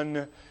that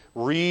one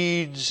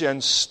reads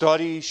and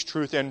studies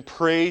truth and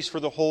prays for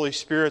the Holy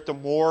Spirit, the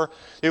more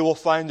they will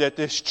find that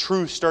this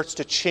truth starts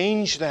to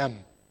change them.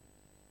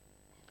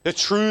 The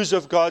truths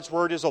of God's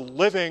Word is a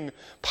living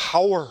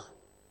power.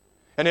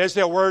 And as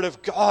that Word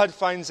of God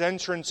finds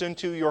entrance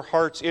into your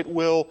hearts, it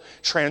will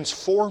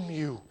transform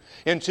you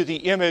into the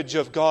image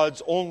of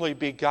God's only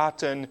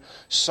begotten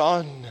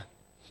Son.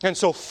 And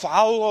so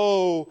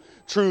follow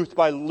truth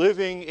by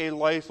living a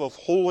life of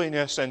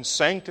holiness and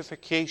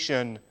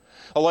sanctification,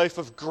 a life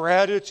of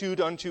gratitude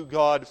unto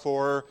God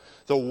for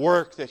the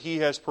work that He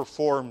has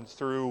performed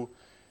through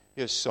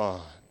His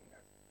Son.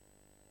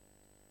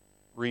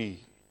 Read,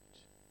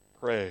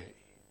 pray,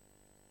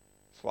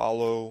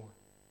 follow,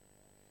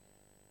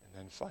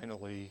 and then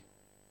finally,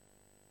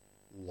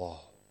 love.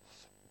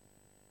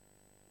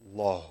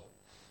 Love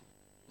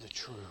the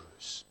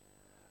truths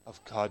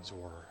of God's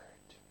Word.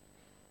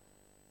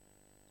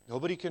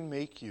 Nobody can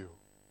make you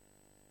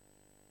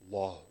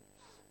love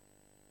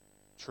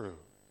truth.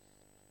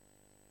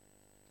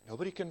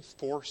 Nobody can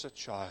force a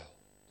child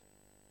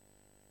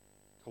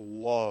to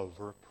love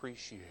or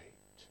appreciate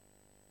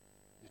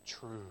the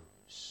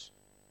truths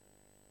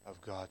of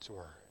God's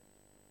Word.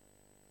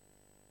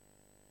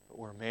 But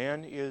where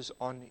man is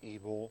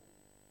unable,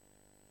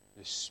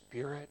 the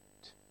Spirit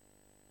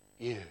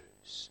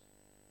is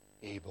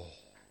able.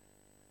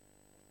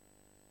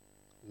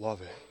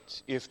 Love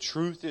it. If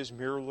truth is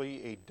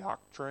merely a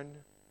doctrine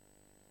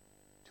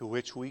to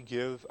which we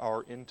give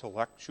our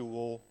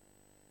intellectual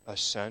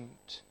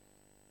assent,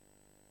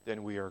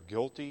 then we are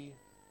guilty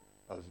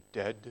of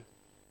dead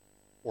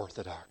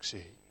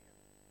orthodoxy.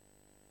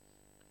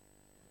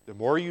 The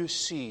more you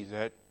see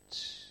that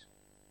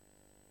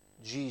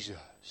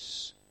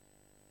Jesus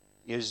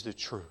is the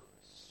truth,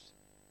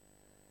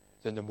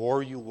 then the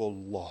more you will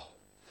love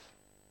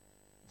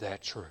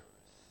that truth.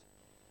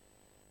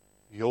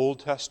 The Old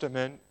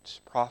Testament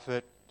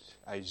prophet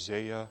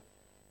Isaiah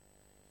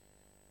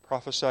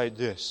prophesied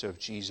this of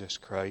Jesus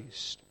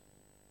Christ,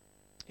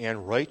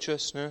 and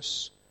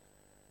righteousness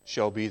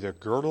shall be the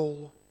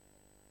girdle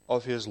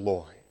of his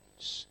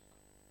loins,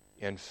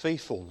 and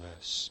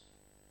faithfulness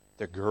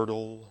the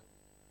girdle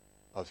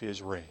of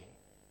his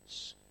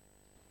reins.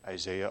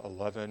 Isaiah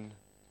 11,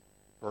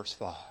 verse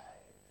 5.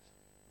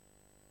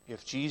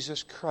 if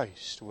Jesus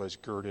Christ was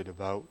girded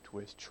about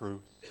with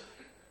truth,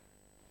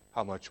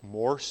 how much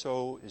more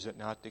so is it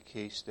not the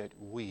case that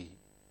we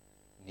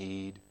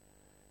need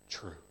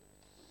truth?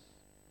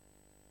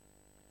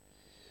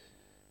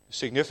 The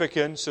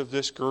significance of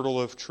this girdle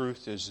of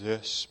truth is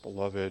this,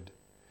 beloved.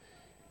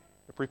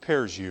 It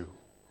prepares you.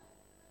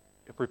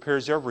 It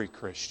prepares every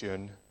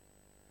Christian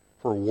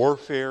for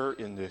warfare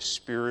in this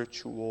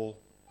spiritual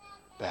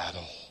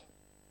battle.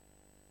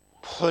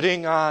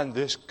 Putting on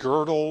this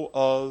girdle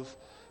of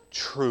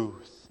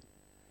truth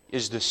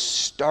is the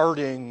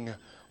starting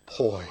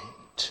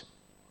point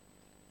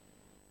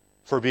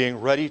for being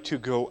ready to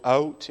go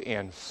out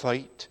and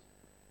fight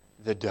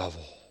the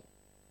devil.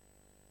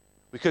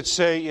 We could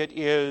say it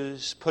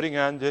is, putting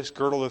on this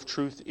girdle of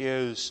truth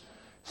is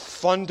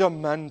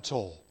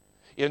fundamental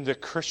in the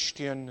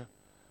Christian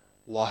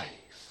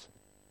life.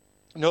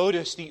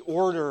 Notice the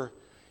order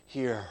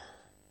here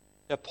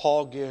that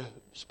Paul gives.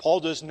 Paul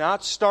does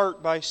not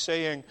start by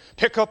saying,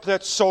 pick up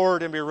that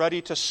sword and be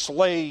ready to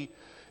slay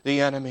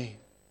the enemy.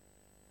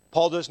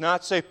 Paul does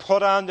not say,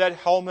 put on that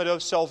helmet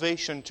of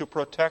salvation to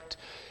protect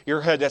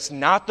your head. That's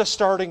not the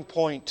starting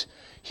point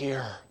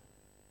here.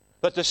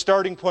 But the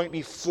starting point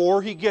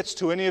before he gets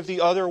to any of the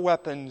other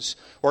weapons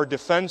or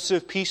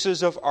defensive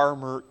pieces of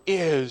armor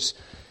is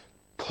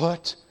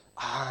put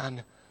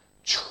on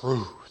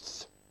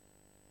truth.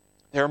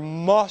 There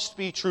must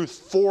be truth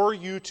for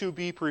you to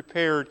be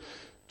prepared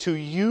to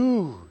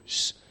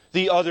use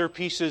the other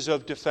pieces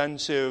of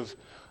defensive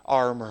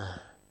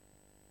armor.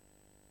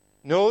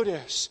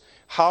 Notice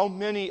how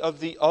many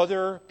of the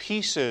other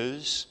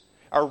pieces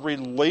are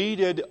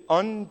related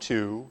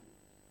unto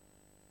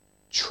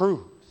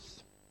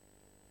truth.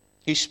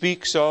 He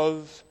speaks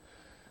of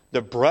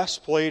the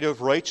breastplate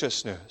of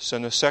righteousness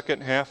in the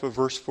second half of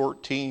verse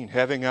 14,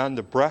 having on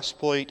the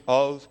breastplate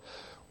of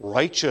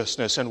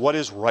righteousness. And what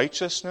is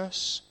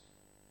righteousness?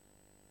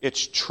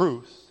 It's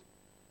truth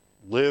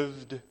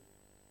lived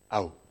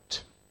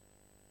out.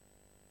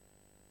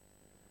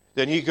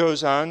 Then he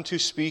goes on to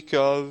speak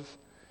of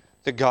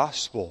the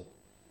gospel.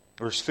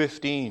 Verse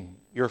 15,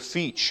 your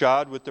feet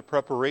shod with the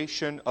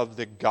preparation of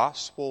the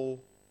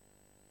gospel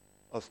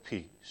of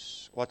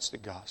peace. What's the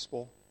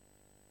gospel?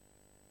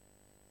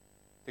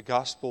 The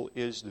gospel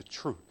is the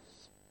truth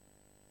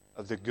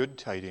of the good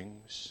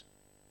tidings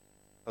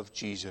of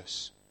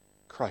Jesus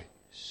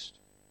Christ.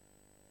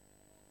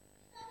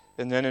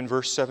 And then in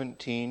verse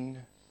 17,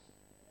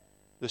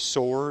 the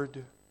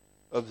sword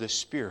of the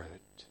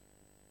Spirit,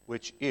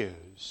 which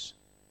is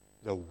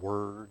the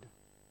Word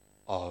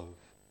of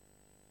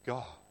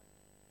God.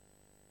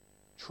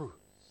 Truth.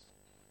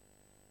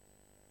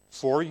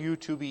 For you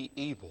to be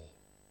able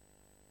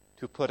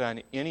to put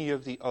on any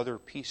of the other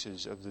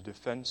pieces of the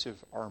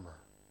defensive armor,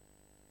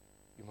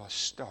 you must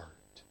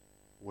start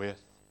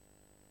with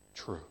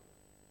truth.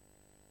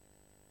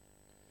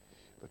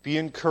 But be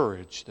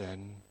encouraged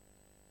then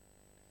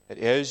that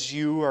as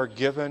you are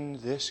given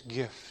this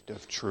gift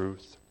of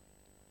truth,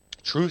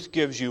 truth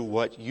gives you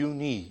what you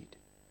need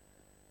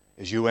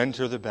as you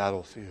enter the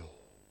battlefield.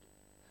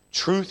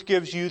 Truth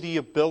gives you the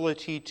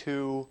ability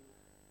to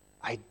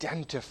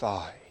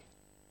identify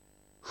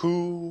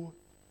who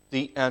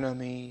the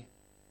enemy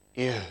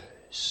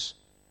is,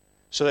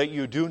 so that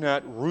you do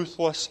not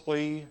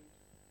ruthlessly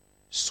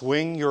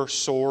swing your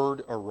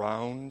sword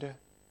around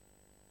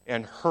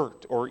and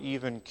hurt or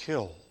even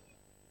kill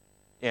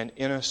an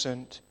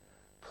innocent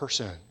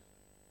person.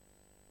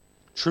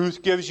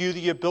 Truth gives you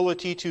the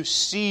ability to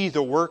see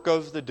the work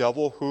of the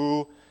devil,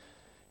 who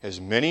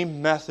has many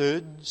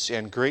methods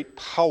and great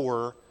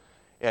power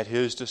at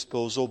his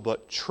disposal,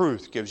 but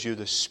truth gives you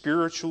the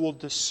spiritual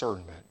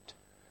discernment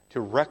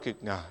to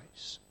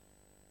recognize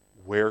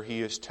where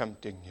he is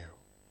tempting you.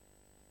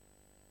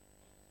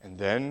 And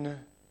then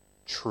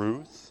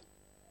truth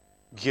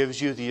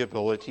gives you the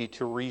ability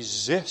to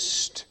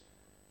resist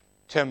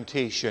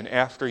temptation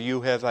after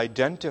you have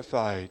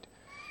identified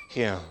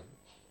him.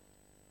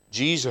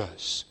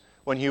 Jesus,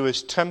 when he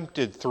was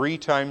tempted 3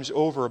 times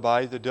over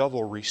by the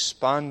devil,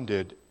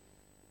 responded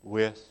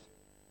with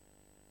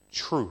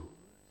truth.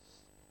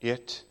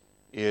 It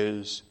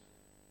is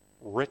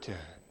written.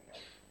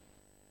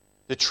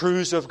 The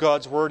truths of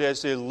God's Word,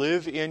 as they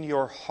live in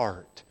your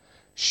heart,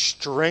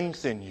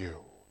 strengthen you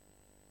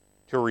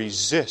to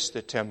resist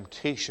the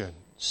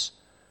temptations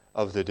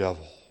of the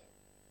devil.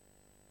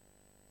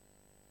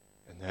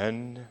 And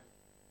then,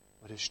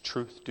 what does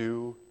truth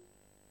do?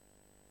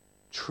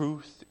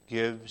 Truth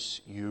gives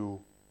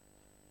you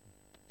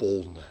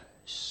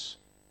boldness,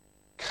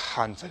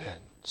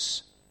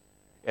 confidence,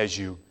 as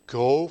you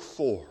go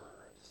forth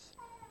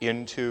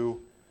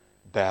into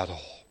battle.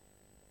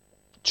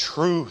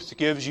 Truth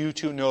gives you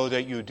to know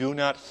that you do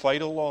not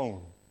fight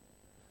alone,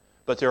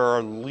 but there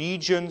are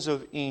legions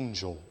of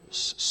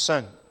angels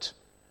sent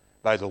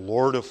by the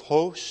Lord of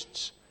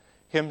hosts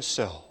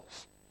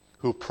himself,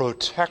 who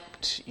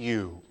protect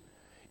you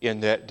in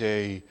that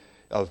day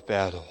of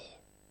battle.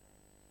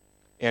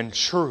 And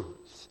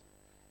truth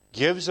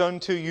gives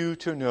unto you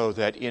to know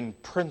that in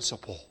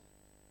principle,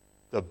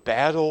 the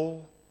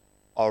battle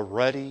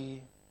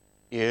already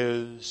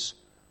is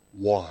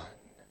won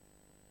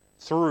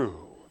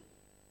through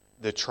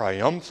the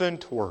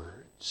triumphant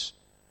words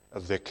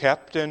of the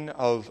captain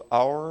of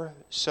our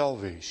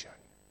salvation.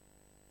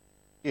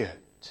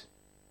 It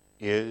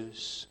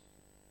is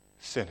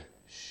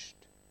finished.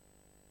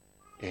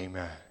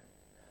 Amen.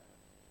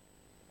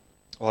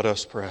 Let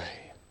us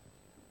pray.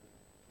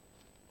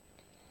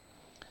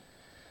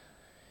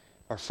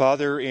 Our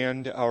Father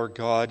and our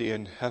God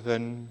in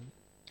heaven,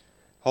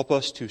 help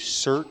us to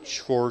search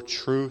for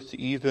truth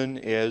even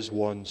as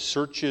one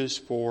searches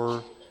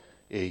for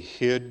a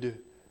hid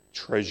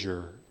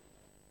treasure.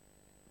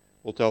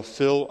 Wilt Thou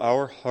fill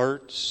our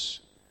hearts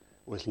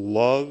with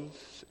love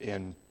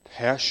and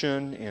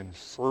passion and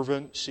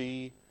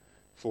fervency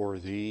for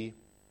Thee?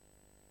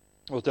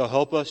 Wilt Thou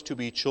help us to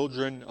be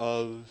children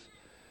of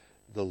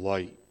the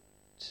light?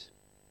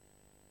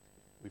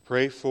 We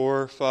pray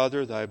for,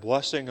 Father, Thy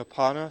blessing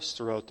upon us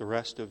throughout the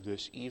rest of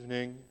this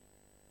evening.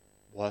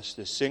 Bless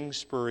this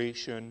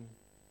inspiration.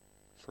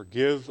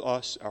 Forgive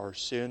us our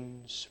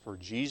sins. For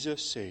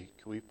Jesus' sake,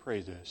 we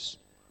pray this.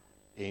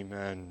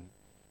 Amen.